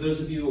 So for those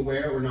of you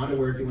aware or not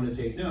aware, if you want to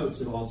take notes,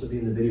 it'll also be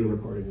in the video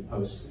recording and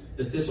post.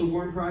 The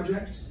Thistleborn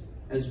project,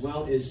 as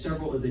well as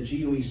several of the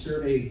GOE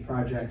survey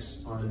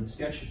projects on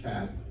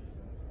Sketchfab.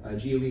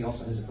 GOE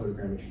also has a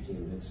photogrammetry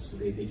team.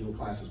 They do a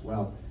class as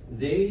well.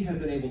 They have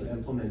been able to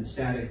implement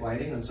static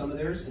lighting on some of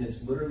theirs, and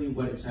it's literally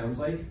what it sounds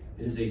like.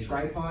 It is a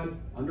tripod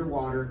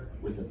underwater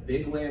with a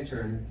big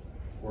lantern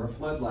or a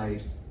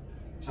floodlight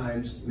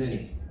times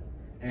many.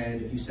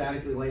 And if you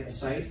statically light a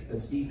site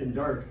that's deep and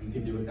dark, you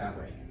can do it that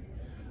way.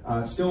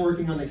 Still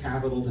working on the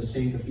capital to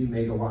sink a few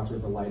megawatts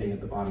worth of lighting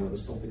at the bottom of the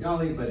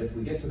Stolt3D, but if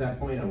we get to that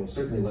point, I will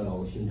certainly let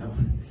all of you know.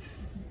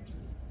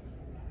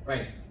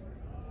 Right.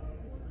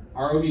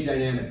 ROV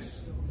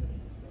dynamics.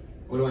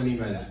 What do I mean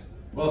by that?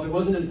 Well, if it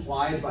wasn't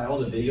implied by all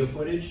the video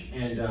footage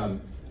and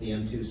the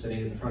M2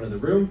 sitting at the front of the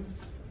room,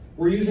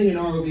 we're using an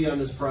ROV on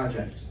this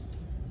project.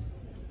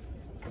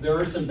 There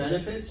are some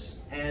benefits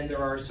and there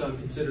are some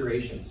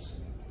considerations.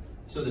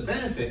 So the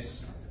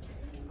benefits,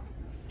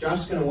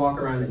 Josh is going to walk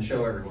around and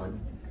show everyone.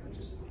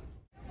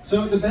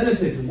 So the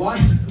benefits, why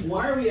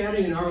are we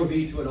adding an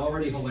ROV to an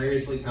already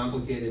hilariously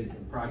complicated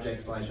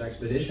project /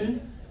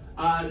 expedition?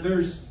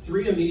 There's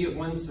 3 immediate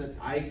ones that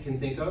I can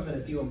think of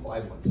and a few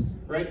implied ones,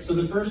 right? So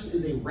the first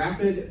is a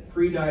rapid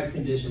pre-dive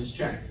conditions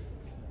check.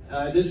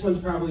 This one's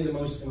probably the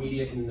most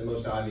immediate and the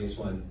most obvious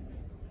one.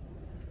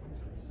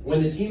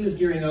 When the team is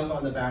gearing up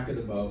on the back of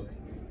the boat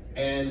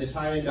and the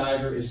tie-in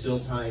diver is still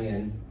tying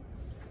in,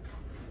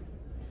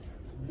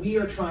 we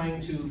are trying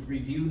to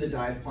review the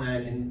dive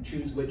plan and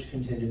choose which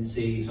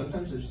contingency.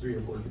 Sometimes there's 3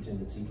 or 4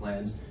 contingency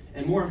plans.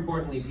 And more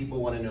importantly, people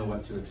want to know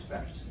what to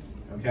expect,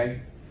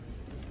 okay?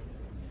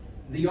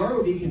 The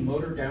ROV can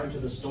motor down to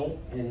the Stolt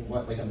in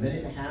what, like a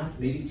minute and a half,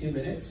 maybe 2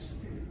 minutes,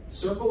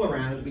 circle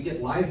around, we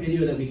get live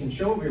video that we can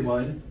show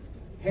everyone,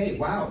 hey,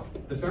 wow,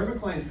 the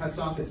thermocline cuts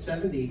off at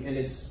 70 and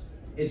it's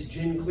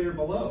gin clear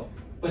below,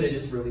 but it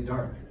is really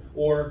dark.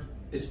 Or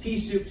it's pea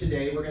soup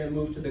today, we're gonna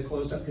move to the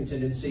close-up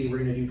contingency, we're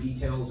gonna do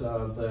details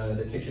of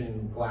the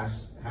kitchen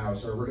glass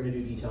house, or we're gonna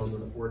do details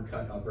of the Ford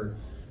cut upper.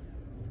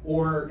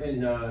 Or,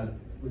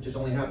 which has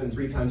only happened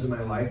 3 times in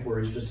my life, where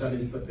it's just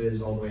 70-foot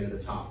viz all the way to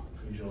the top,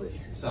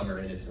 usually in summer,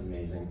 and it's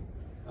amazing.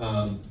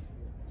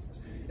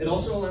 It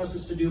also allows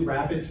us to do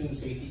rapid team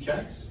safety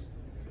checks.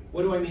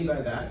 What do I mean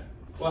by that?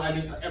 Well, I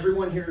mean,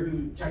 everyone here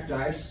who tech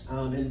dives,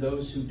 and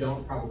those who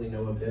don't probably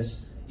know of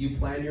this, You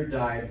plan your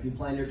dive, you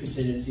plan your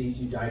contingencies,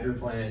 you dive your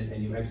plan,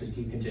 and you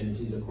execute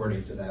contingencies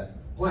according to that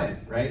plan,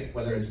 right?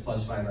 Whether it's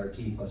 +5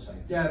 RT,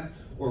 +5 depth,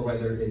 or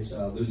whether it's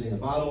losing a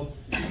bottle.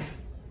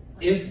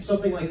 If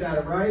something like that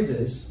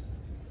arises,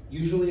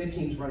 usually a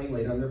team's running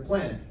late on their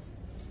plan.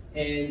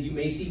 And you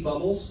may see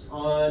bubbles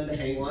on the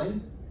hang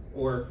line,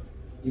 or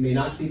you may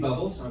not see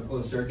bubbles on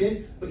closed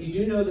circuit, but you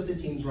do know that the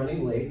team's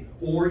running late,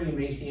 or you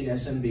may see an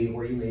SMB,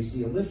 or you may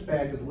see a lift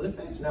bag, but the lift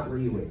bag's not where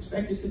you would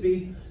expect it to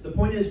be. The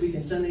point is we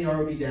can send the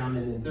ROV down,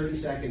 and in 30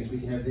 seconds we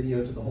can have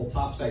video to the whole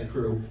topside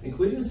crew,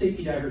 including the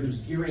safety diver who's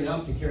gearing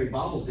up to carry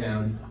bottles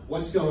down,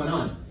 what's going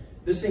on.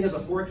 This thing has a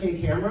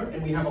 4K camera,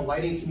 and we have a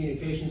lighting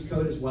communications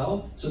code as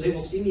well, so they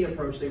will see me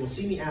approach, they will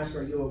see me ask,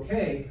 are you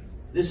okay?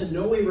 This in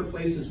no way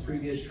replaces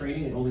previous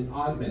training, it only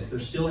augments. They're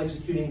still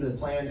executing the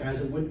plan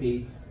as it would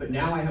be, but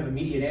now I have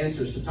immediate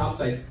answers to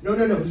topside. No,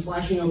 he's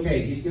flashing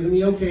okay. He's giving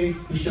me okay.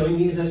 He's showing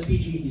me his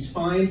SPG. He's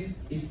fine.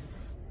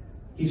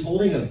 He's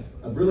holding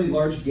a really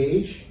large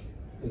gauge.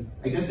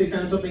 I guess they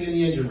found something in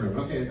the engine room.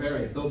 Okay, all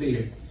right, they'll be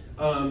here.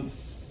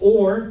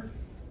 Or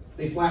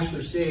they flash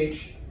their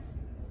stage,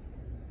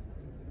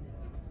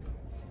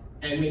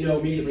 and we know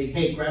immediately,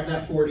 hey, grab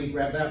that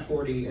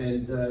 40,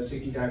 and the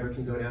safety diver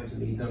can go down to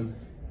meet them.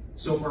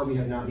 So far, we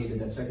have not needed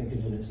that second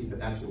contingency, but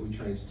that's what we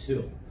trained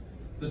to.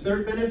 The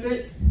third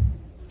benefit,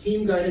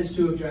 team guidance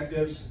to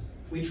objectives.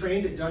 We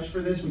trained at Dutch for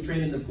this, we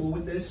trained in the pool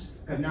with this,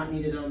 have not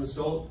needed it on the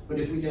Stolt, but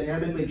if we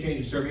dynamically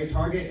change a survey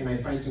target and I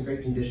find some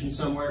great conditions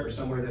somewhere, or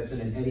somewhere that's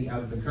in an eddy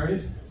out of the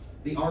current,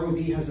 the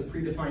ROV has a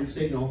predefined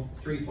signal,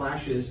 3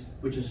 flashes,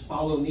 which is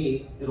follow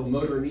me. It'll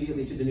motor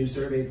immediately to the new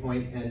survey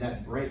point, and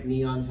that bright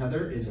neon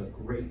tether is a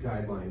great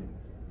guideline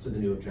to the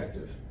new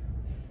objective.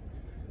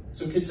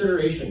 Some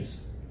considerations.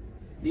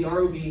 The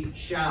ROV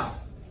shall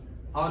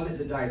augment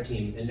the dive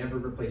team and never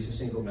replace a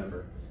single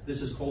member.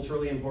 This is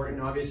culturally important,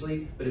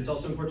 obviously, but it's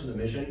also important to the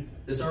mission.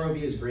 This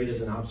ROV is great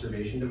as an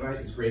observation device.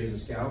 It's great as a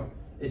scout.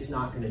 It's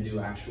not going to do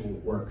actual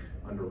work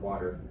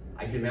underwater.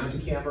 I can mount a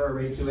camera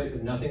array to it,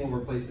 but nothing will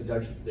replace the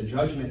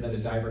judgment that a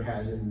diver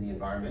has in the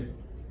environment,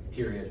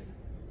 period.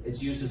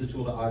 It's used as a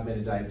tool to augment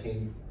a dive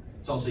team.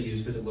 It's also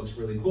used because it looks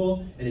really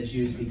cool, and it's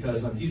used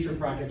because on future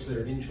projects that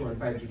are inshore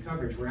and 5G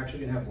coverage, we're actually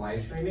going to have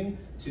live streaming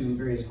to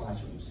various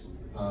classrooms.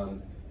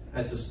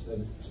 That's a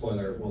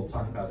spoiler. We'll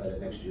talk about that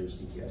at next year's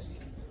BTS.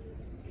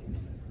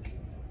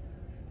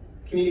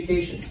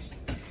 Communications.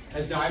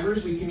 As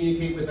divers, we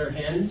communicate with our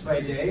hands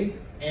by day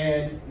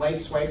and light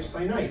swipes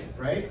by night,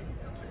 right?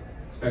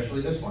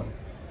 Especially this one.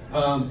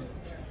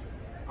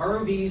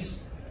 ROVs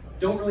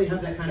don't really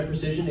have that kind of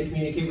precision to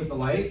communicate with the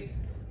light,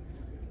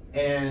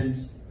 and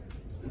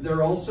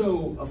they're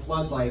also a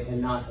floodlight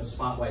and not a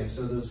spotlight,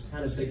 so those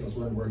kind of signals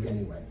wouldn't work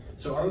anyway.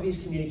 So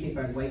ROVs communicate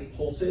by light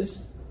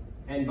pulses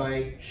and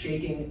by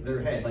shaking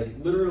their head. Like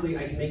literally,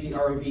 I can make the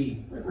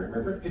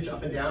ROV pitch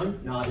up and down,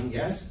 nodding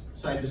yes,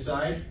 side to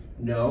side,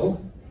 no.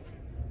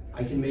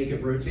 I can make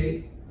it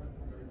rotate,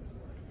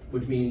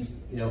 which means,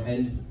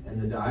 end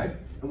the dive.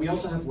 And we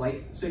also have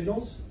light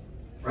signals,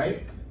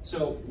 right?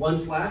 So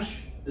one flash,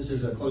 this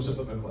is a close-up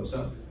of a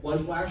close-up. One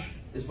flash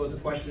is both a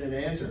question and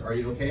an answer. Are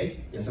you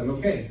okay? Yes, I'm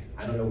okay.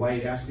 I don't know why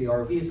you'd ask the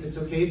ROV, it's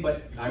okay,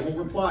 but I will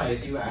reply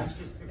if you ask,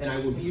 and I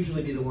will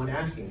usually be the one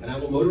asking. And I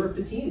will motor up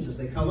to teams as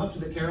they come up to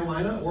the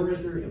Carolina, or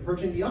as they're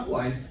approaching the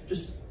upline,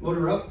 just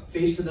motor up,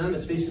 face to them,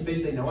 it's face to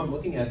face, they know I'm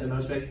looking at them, and I'll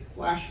just like,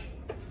 flash,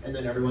 and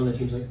then everyone on the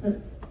team's like, eh.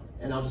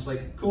 And I'll just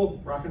like, cool,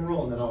 rock and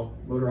roll, and then I'll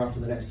motor off to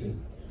the next team.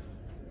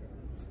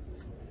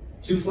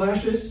 2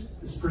 flashes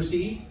is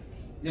proceed.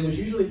 It was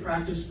usually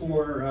practiced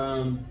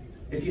for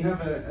if you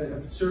have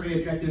a survey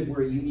objective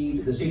where you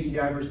need the safety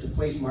divers to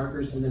place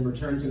markers and then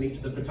return to meet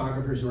to the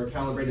photographers who are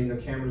calibrating their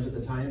cameras at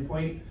the time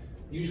point.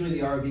 Usually the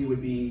ROV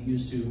would be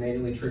used to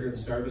manually trigger the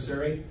start of a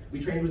survey. We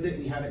trained with it,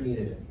 we haven't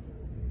needed it.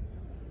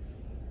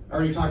 I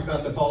already talked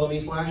about the follow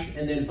me flash,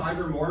 and then 5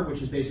 or more,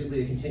 which is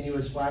basically a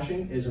continuous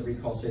flashing, is a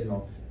recall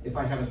signal. If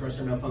I have a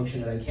thruster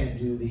malfunction and I can't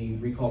do the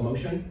recall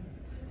motion,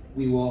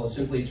 we will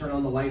simply turn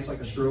on the lights like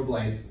a strobe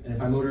light. And if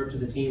I motor up to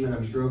the team and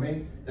I'm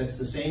strobing, that's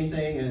the same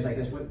thing as, I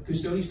guess, what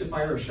Cousteau used to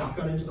fire a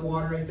shotgun into the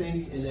water, I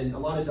think. And then a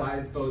lot of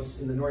dive boats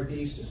in the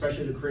Northeast,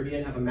 especially the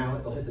Caribbean, have a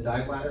mallet, they'll hit the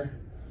dive ladder.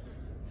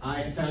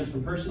 I have found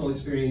from personal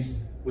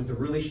experience with the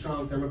really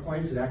strong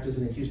thermoclines that act as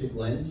an acoustic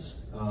lens.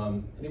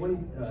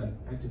 Anyone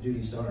active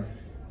duty sonar?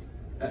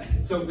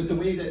 So with the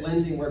way that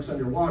lensing works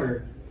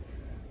underwater,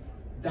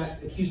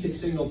 that acoustic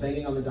signal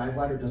banging on the dive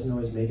ladder doesn't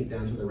always make it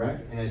down to the wreck,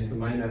 and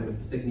combine that with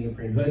the thick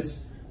neoprene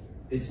hoods,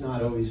 it's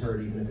not always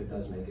heard even if it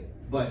does make it.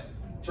 But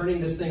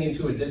turning this thing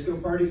into a disco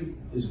party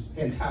is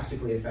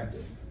fantastically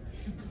effective.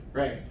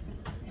 Right,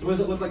 so what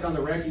does it look like on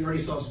the wreck? You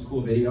already saw some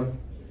cool video.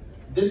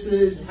 This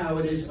is how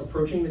it is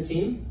approaching the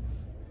team.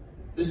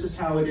 This is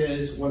how it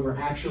is when we're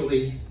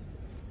actually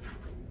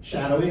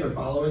shadowing or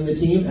following the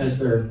team as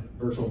their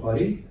virtual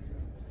buddy.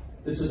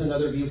 This is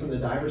another view from the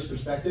diver's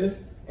perspective.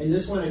 And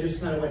this one, I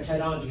just kind of went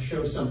head on to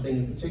show something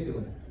in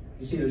particular.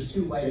 You see there's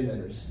 2 light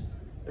emitters.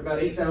 They're about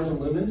 8,000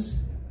 lumens,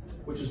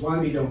 which is why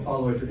we don't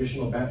follow a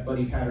traditional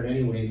buddy pattern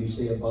anyway. We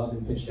stay above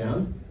and pitch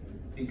down,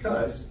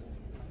 because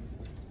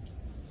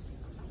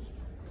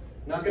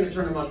not going to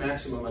turn them on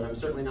maximum, and I'm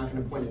certainly not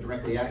going to point it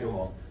directly at you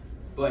all.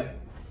 But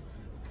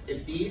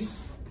if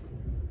this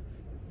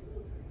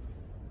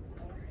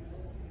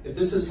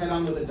is head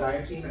on with a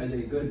dive team as a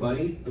good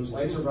buddy, those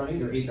lights are running,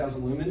 they're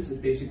 8,000 lumens,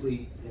 it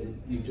basically,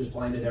 you've just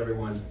blinded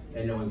everyone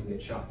and no one can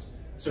get shots.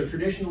 So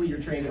traditionally, you're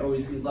trained to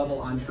always be level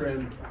on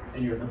trim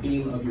and you're a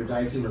beam of your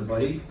dive team or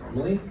buddy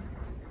normally.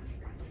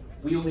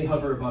 We only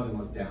hover above and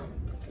look down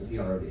as the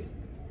ROV.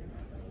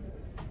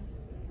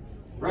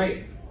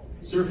 Right,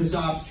 surface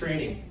ops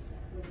training.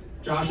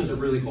 Josh has a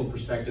really cool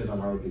perspective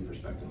on ROV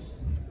perspectives.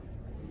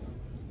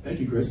 Thank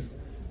you, Chris.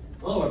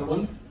 Hello,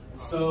 everyone.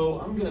 So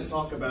I'm going to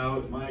talk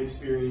about my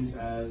experience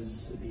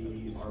as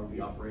the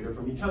ROV operator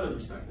from the tether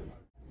perspective.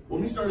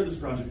 When we started this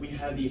project, we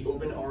had the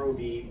Open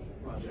ROV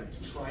project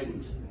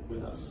Trident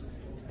with us.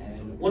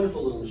 And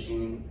wonderful little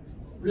machine,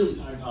 really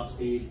high top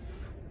speed,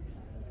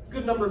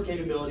 good number of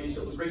capabilities,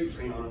 so it was great to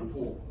train on in a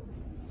pool.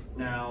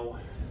 Now,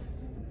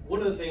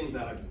 one of the things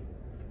that I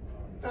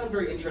found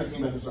very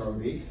interesting about this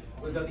ROV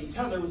was that the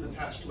tether was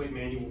attached to a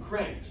manual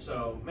crank.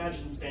 So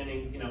imagine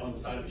standing, on the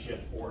side of a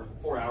ship for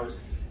 4 hours.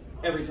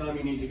 Every time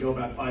you need to go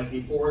about 5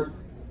 feet forward.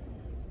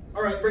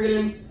 All right, bring it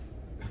in.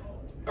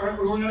 All right,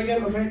 we're going out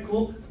again. Okay,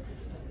 cool.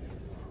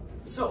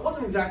 So it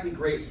wasn't exactly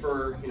great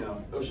for,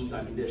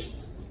 oceanside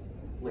conditions.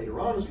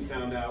 Later on, as we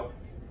found out,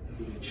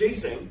 the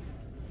chasing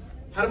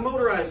had a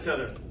motorized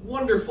tether.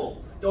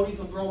 Wonderful. Don't need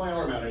to throw my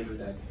arm out every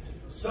day.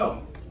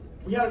 So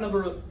we had a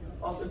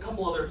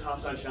couple other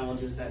topside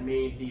challenges that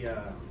made the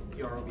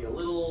ROV a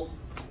little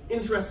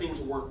interesting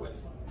to work with.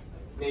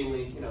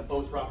 Namely,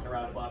 boats rocking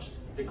around a bunch,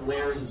 the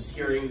glares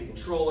obscuring the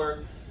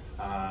controller,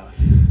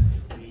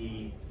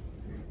 the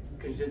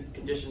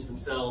conditions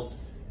themselves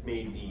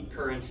made the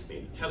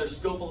tether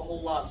scope a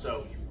whole lot,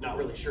 so you're not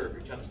really sure if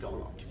your tether's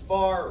going off too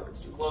far or if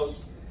it's too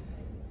close,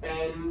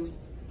 and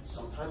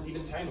sometimes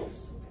even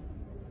tangles.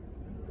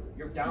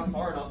 You're down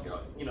far enough,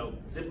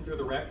 zipping through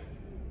the wreck,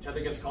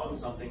 tether gets caught in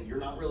something, you're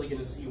not really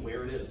going to see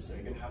where it is, so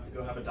you're going to have to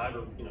go have a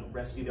diver,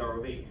 rescue the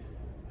ROV.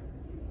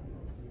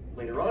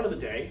 Later on in the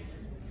day,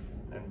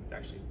 and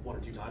actually 1 or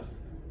 2 times,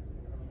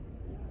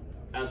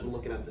 as we're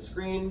looking at the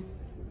screen,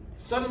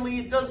 suddenly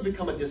it does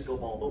become a disco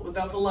ball, but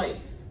without the light.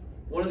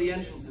 One of the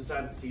engines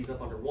decided to seize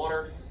up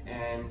underwater,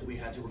 and we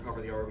had to recover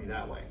the ROV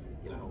that way.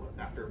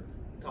 After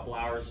a couple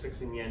hours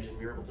fixing the engine,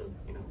 we were able to,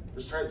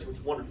 restore it to its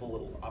wonderful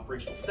little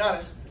operational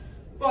status.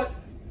 But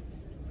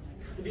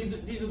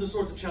these are the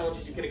sorts of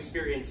challenges you can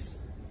experience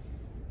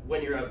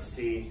when you're out at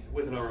sea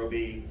with an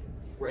ROV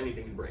where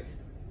anything can break.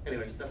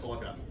 Anyways, that's all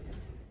I've got.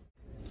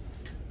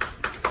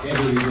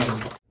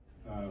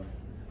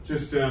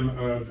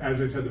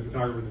 As I said, the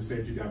photographer and the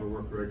safety diver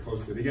work very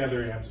closely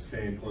together. You have to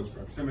stay in close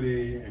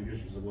proximity and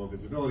issues of low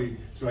visibility.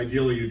 So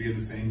ideally, you'd be in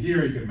the same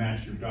gear. You can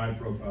match your dive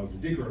profiles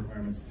with deco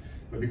requirements.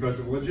 But because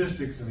of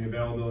logistics and the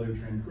availability of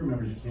trained crew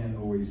members, you can't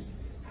always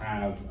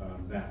have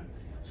that.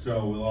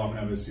 So we'll often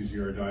have a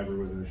CCR diver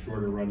with a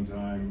shorter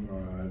runtime.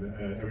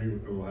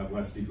 Will have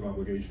less deco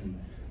obligation,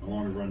 a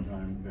longer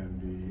runtime than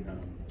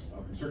the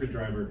open circuit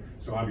driver.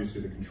 So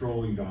obviously, the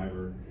controlling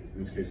diver, in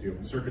this case, the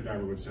open circuit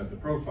diver, would set the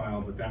profile,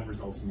 but that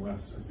results in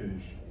less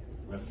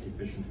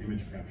efficient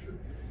image capture.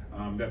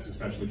 That's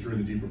especially true in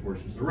the deeper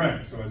portions of the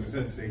wreck. So as I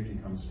said, safety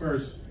comes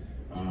first.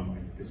 I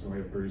guess I only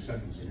have 30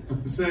 seconds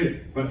to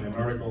say, but I have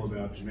an article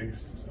about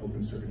mixed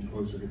open circuit and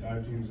closed circuit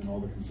dive teams and all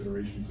the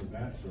considerations of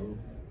that. So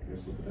I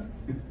guess look at that.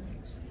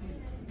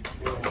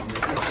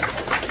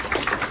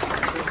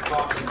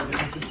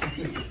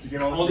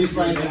 All these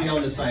slides will be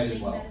on the site as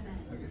well.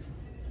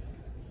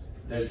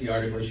 There's the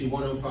article, issue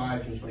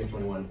 105, June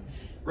 2021.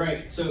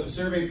 Right, so the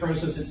survey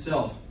process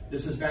itself.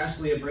 This is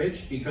vastly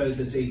abridged because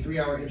it's a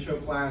 3-hour intro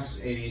class,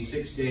 a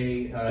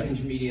 6-day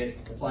intermediate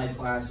applied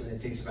class, and it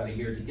takes about a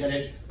year to get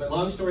it. But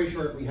long story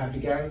short, we have to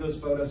gather those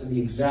photos in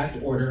the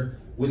exact order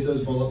with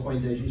those bullet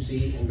points as you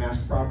see and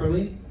mask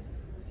properly.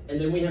 And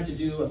then we have to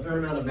do a fair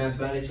amount of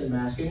mathematics and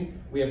masking.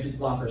 We have to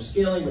block our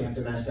scaling, we have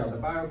to mask out the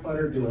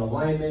bioclutter, do an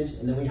alignment,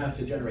 and then we have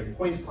to generate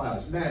point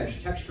clouds,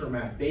 mesh, texture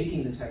map,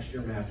 baking the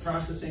texture map,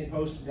 processing,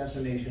 post,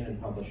 decimation,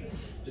 and publishing.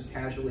 Just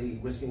casually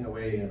whisking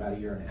away in about a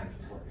year and a half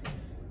of work.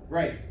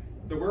 Right,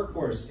 the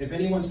workhorse. If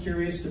anyone's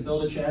curious to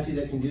build a chassis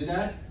that can do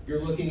that,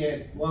 you're looking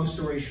at, long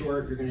story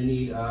short, you're gonna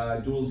need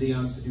dual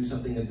Xeons to do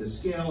something at this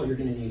scale. You're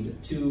gonna need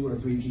 2 or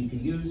 3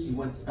 GPUs. You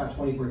want about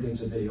 24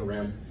 gigs of video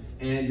RAM.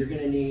 And you're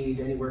gonna need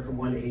anywhere from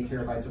 1 to 8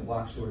 terabytes of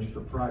block storage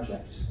per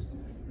project.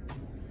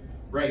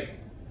 Right,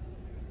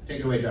 take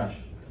it away, Josh.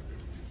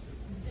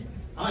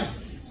 Hi,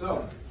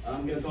 so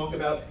I'm gonna talk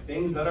about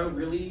things that are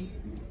really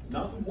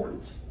not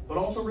important, but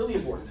also really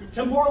important.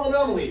 Temporal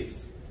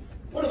anomalies.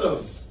 What are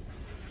those?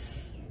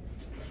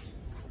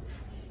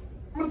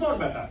 I'm gonna talk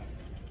about that.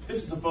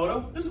 This is a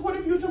photo. There's quite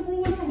a few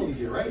temporal anomalies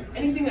here, right?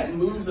 Anything that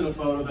moves in a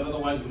photo that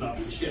otherwise would not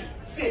be shit.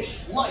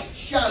 Fish, light,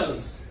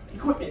 shadows,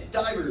 equipment,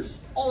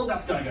 divers, all of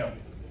that's gotta go.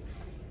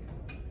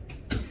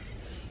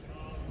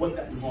 What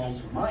that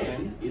involves from my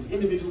end is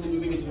individually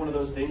moving into one of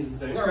those things and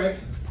saying, all right,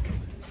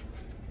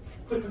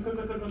 click, click, click,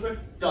 click, click, click,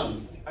 click,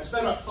 done. I've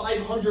spent about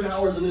 500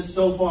 hours on this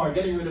so far,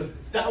 getting rid of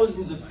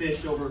thousands of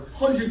fish over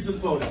hundreds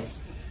of photos.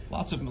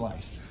 Lots of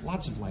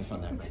life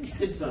on that wreck.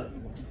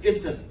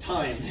 It's a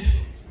time.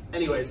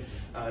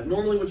 Anyways,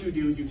 normally what you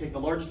do is you take the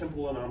large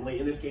temporal anomaly,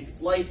 in this case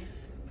it's light,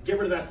 get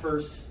rid of that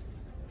first,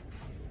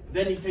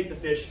 then you take the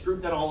fish,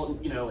 group that all,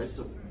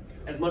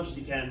 as much as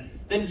you can,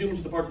 then zoom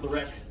into the parts of the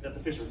wreck that the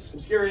fish are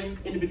obscuring,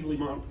 individually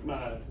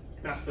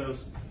mask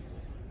those.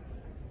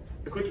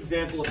 A quick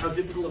example of how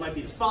difficult it might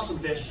be to spot some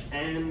fish,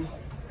 and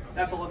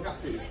that's all I've got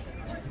for you.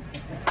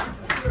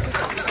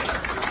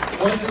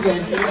 Once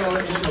again, here are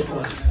our intro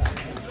course.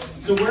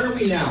 So where are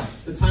we now?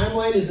 The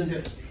timeline isn't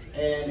it,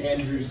 and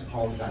Andrew's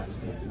all of that is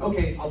connected.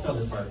 Okay, I'll tell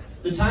this part.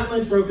 The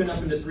timeline's broken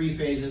up into 3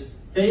 phases.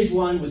 Phase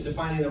 1 was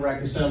defining the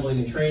wreck, assembling,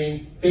 and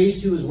training.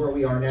 Phase 2 is where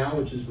we are now,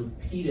 which is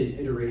repeated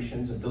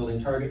iterations of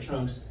building target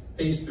chunks.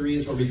 Phase 3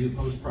 is where we do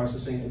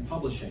post-processing and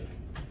publishing,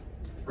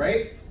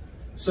 right?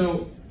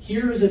 So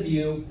here is a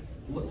view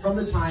from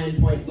the tie-in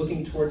point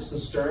looking towards the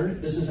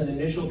stern. This is an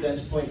initial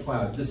dense point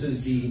cloud. This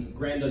is the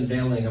grand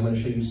unveiling. I'm going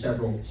to show you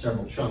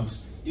several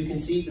chunks. You can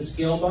see the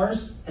scale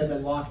bars have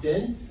been locked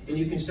in, and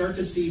you can start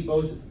to see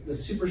both the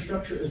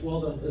superstructure as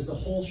well as the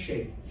whole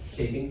shape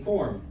taking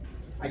form.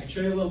 I can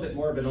show you a little bit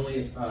more, but only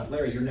if,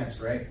 Larry, you're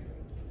next, right?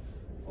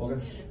 Olga?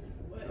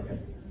 Okay.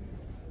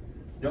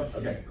 Nope,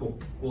 okay, cool.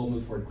 We'll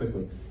move forward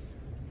quickly.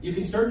 You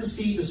can start to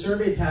see the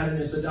survey pattern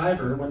as the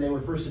diver when they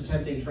were first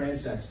attempting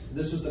transects.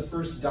 This was the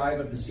first dive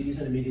of the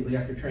season immediately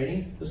after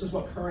training. This is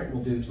what current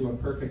will do to a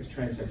perfect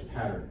transect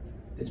pattern.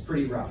 It's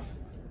pretty rough.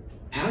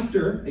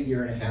 After a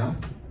year and a half,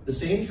 the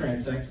same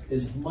transect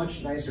is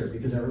much nicer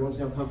because everyone's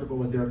now comfortable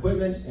with their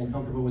equipment and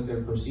comfortable with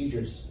their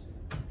procedures.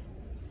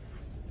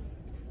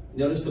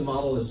 Notice the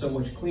model is so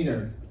much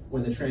cleaner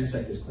when the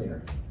transect is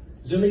cleaner.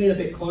 Zooming in a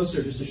bit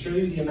closer just to show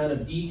you the amount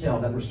of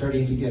detail that we're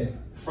starting to get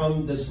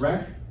from this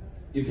wreck.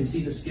 You can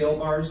see the scale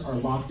bars are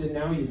locked in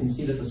now. You can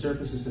see that the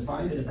surface is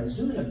defined. And if I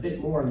zoom in a bit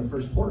more on the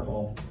first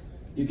porthole,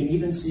 you can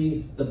even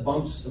see the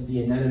bumps of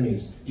the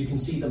anemones. You can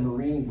see the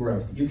marine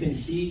growth. You can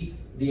see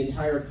the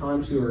entire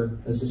contour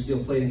as the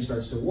steel plating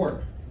starts to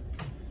warp.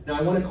 Now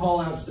I want to call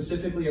out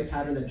specifically a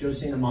pattern that Joe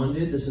St. Amand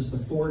did. This is the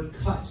forward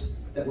cut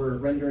that we're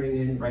rendering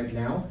in right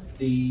now.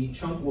 The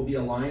chunk will be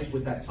aligned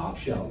with that top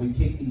shell. We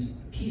take these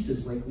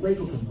pieces like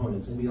Lego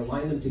components and we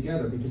align them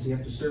together because you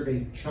have to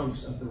survey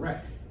chunks of the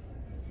wreck.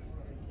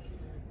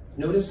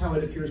 Notice how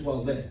it appears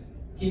well lit.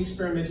 He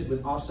experimented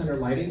with off-center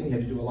lighting. We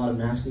had to do a lot of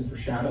masking for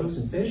shadows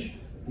and fish.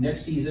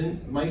 Next season,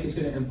 Mike is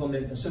going to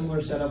implement a similar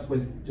setup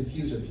with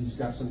diffuser. He's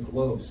got some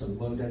globes, some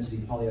low-density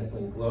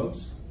polyethylene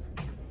globes.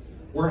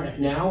 We're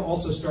now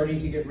also starting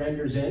to get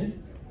renders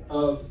in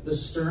of the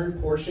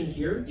stern portion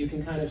here. You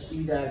can kind of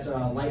see that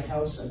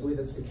lighthouse. I believe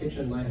that's the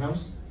kitchen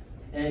lighthouse.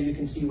 And you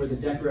can see where the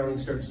deck railing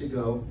starts to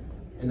go,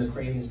 and the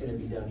crane is going to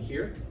be down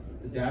here,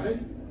 the davit.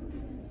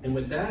 And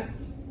with that,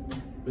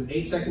 with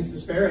 8 seconds to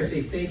spare, I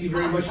say thank you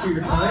very much for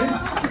your time.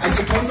 I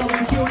suppose I'll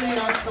do Q&A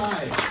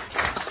outside.